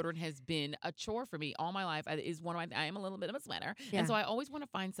great deodorant has been a chore for me all my life. I am a little bit of a sweater. Yeah. And so I always want to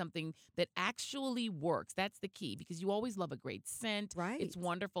find something that actually works. That's the key because you always love a great scent. Right. It's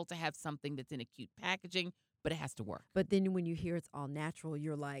wonderful to have something that's in a cute packaging, but it has to work. But then when you hear it's all natural,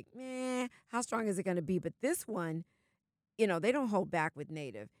 you're like, how strong is it going to be? But this one, they don't hold back with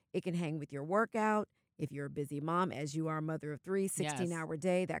Native. It can hang with your workout. If you're a busy mom, as you are a mother of 3, 16-hour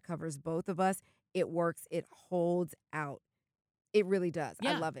day, that covers both of us. It works. It holds out. It really does.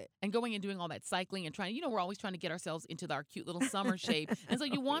 I Yeah. love it. And going and doing all that cycling and trying, we're always trying to get ourselves into our cute little summer shape. And so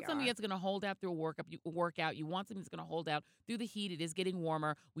you want We something are. that's going to hold out through a workout. You want something that's going to hold out through the heat. It is getting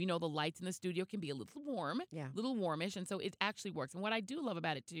warmer. We know the lights in the studio can be a little warm, Yeah. a little warmish. And so it actually works. And what I do love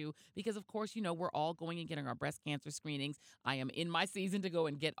about it, too, because, of course, we're all going and getting our breast cancer screenings. I am in my season to go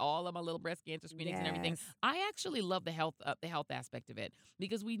and get all of my little breast cancer screenings and everything. Yes. I actually love the health aspect of it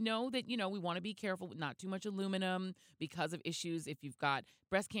because we know that, we want to be careful with not too much aluminum because of issues if you've got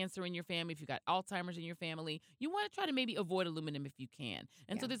breast cancer in your family, if you've got Alzheimer's in your family, you want to try to maybe avoid aluminum if you can.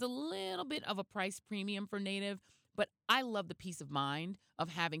 And so Yeah. there's a little bit of a price premium for Native, but I love the peace of mind of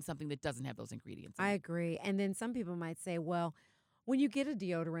having something that doesn't have those ingredients in I it. agree. And then some people might say, well, when you get a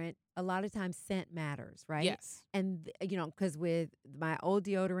deodorant, a lot of times scent matters, right? Yes. And, because with my old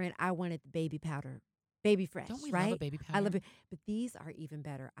deodorant, I wanted the baby powder, baby fresh, Don't we right? love a baby powder? I love it. But these are even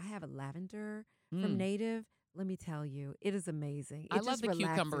better. I have a lavender from Mm. Native. Let me tell you, it is amazing. I It love just the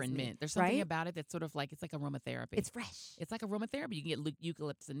cucumber relaxes and me, mint. There's something right? about it that's sort of like, it's like aromatherapy. It's fresh. It's like aromatherapy. You can get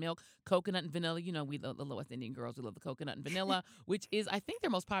eucalyptus and milk, coconut and vanilla. We the West Indian girls, we love the coconut and vanilla, which is, I think,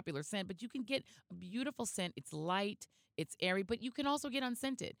 their most popular scent. But you can get a beautiful scent. It's light, it's airy, but you can also get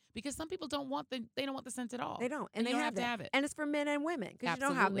unscented because some people don't want the scent at all. They don't. And you they don't have to that. have it. And it's for men and women. Because you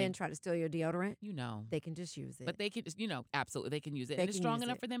know how Absolutely. men try to steal your deodorant? They can just use it. But they can just, absolutely, they can use it. They And it's can strong use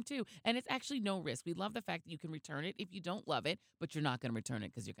enough it. for them, too. And it's actually no risk. We love the fact that you can return it if you don't love it, but you're not going to return it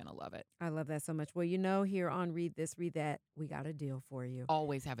because you're going to love it. I love that so much. Well, here on Read This, Read That, we got a deal for you.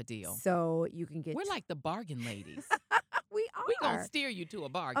 Always have a deal. So you can get. We're like the bargain ladies. we are. We're going to steer you to a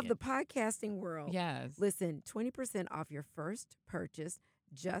bargain. of the podcasting world. Yes. Listen, 20% off your first purchase.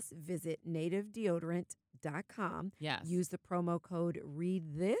 Just visit nativedeodorant.com. Yes. Use the promo code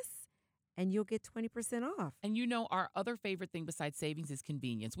READTHIS, and you'll get 20% off. And our other favorite thing besides savings is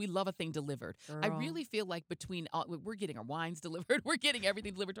convenience. We love a thing delivered. I Girl. really feel like we're getting our wines delivered, we're getting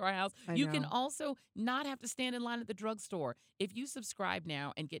everything delivered to our house. I You can know. also not have to stand in line at the drugstore. If you subscribe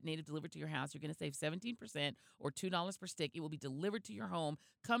now and get Native delivered to your house, you're going to save 17% or $2 per stick. It will be delivered to your home,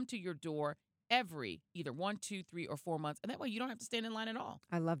 come to your door every either 1, 2, 3, or 4 months. And that way you don't have to stand in line at all.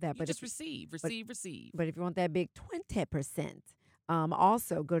 I love that. You just receive. But if you want that big 20%,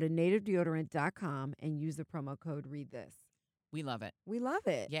 also go to nativedeodorant.com and use the promo code READTHIS. We love it. We love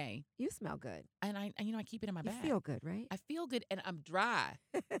it. Yay. You smell good. And I keep it in my You bag. feel good, right? I feel good and I'm dry.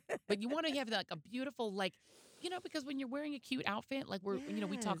 But you want to have like a beautiful, because when you're wearing a cute outfit, like we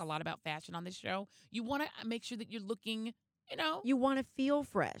talk a Yes. lot about fashion on this show, you want to make sure that you're looking, You want to feel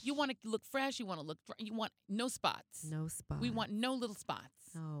fresh. you want to look fresh, you want to look, you want no spots. no spots. We want no little spots.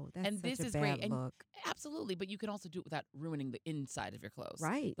 Oh, that's and such this a is bad great. And look. absolutely, but you can also do it without ruining the inside of your clothes.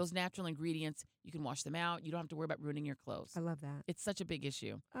 Right. Those natural ingredients, you can wash them out. You don't have to worry about ruining your clothes. I love that. It's such a big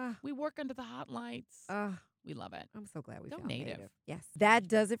issue. Ah, We work under the hot lights. We love it. I'm so glad we Go found Native. Native. Yes. That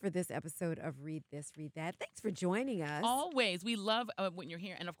does it for this episode of Read This, Read That. Thanks for joining us. Always. We love when you're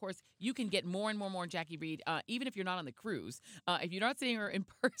here. And of course, you can get more and more Jackie Reed, even if you're not on the cruise. If you're not seeing her in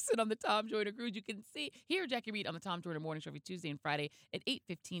person on the Tom Joyner cruise, you can hear Jackie Reed on the Tom Joyner Morning Show every Tuesday and Friday at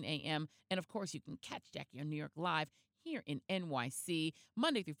 8:15 a.m. And of course, you can catch Jackie on New York Live here in NYC,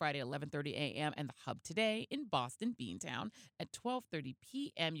 Monday through Friday at 11:30 a.m. and the Hub Today in Boston, Beantown at 12:30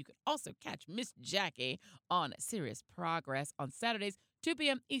 p.m. You can also catch Miss Jackie on Serious Progress on Saturdays, 2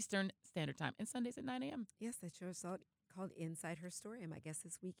 p.m. Eastern Standard Time, and Sundays at 9 a.m. Yes, that show is called Inside Her Story. And my guest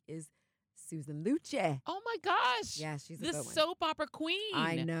this week is Susan Luce. Oh my gosh. Yeah, she's a the good one. soap opera queen.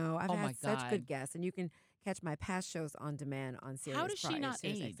 I know. I've Oh my had such God. good guests. And you can catch my past shows on demand on Sirius does she not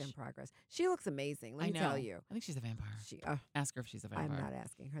Sirius age? XM Progress. She looks amazing. Let I me know. tell you. I think she's a vampire. Ask her if she's a I'm vampire. not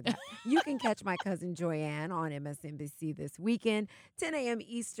asking her that. You can catch my cousin Joyanne on MSNBC this weekend, 10 a.m.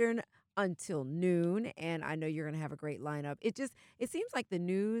 Eastern until noon, and I know you're going to have a great lineup. It seems like the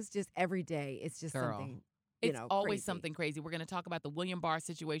news just every day. It's just Girl. something. It's always crazy. something crazy. We're going to talk about the William Barr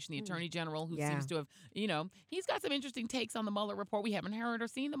situation, the Attorney General, who Yeah. seems to have, he's got some interesting takes on the Mueller report. We haven't heard or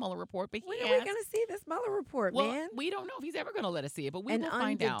seen the Mueller report, but When he are has. we going to see this Mueller report, Well, man? we don't know if he's ever going to let us see it, but we And will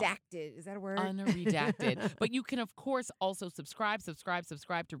find out. unredacted. Is that a word? Unredacted. But you can, of course, also subscribe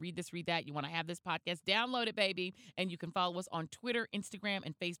to Read This, Read That. You want to have this podcast, download it, baby. And you can follow us on Twitter, Instagram,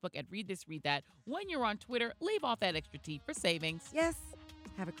 and Facebook at Read This, Read That. When you're on Twitter, leave off that extra T for savings. Yes.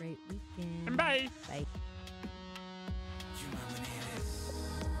 Have a great weekend. And bye. Bye.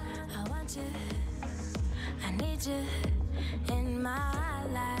 I want you, I need you in my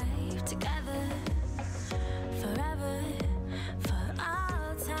life. Together, forever, for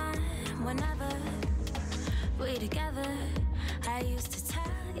all time. Whenever we together, I used to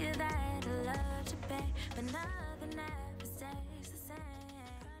tell you that I loved you, babe, but now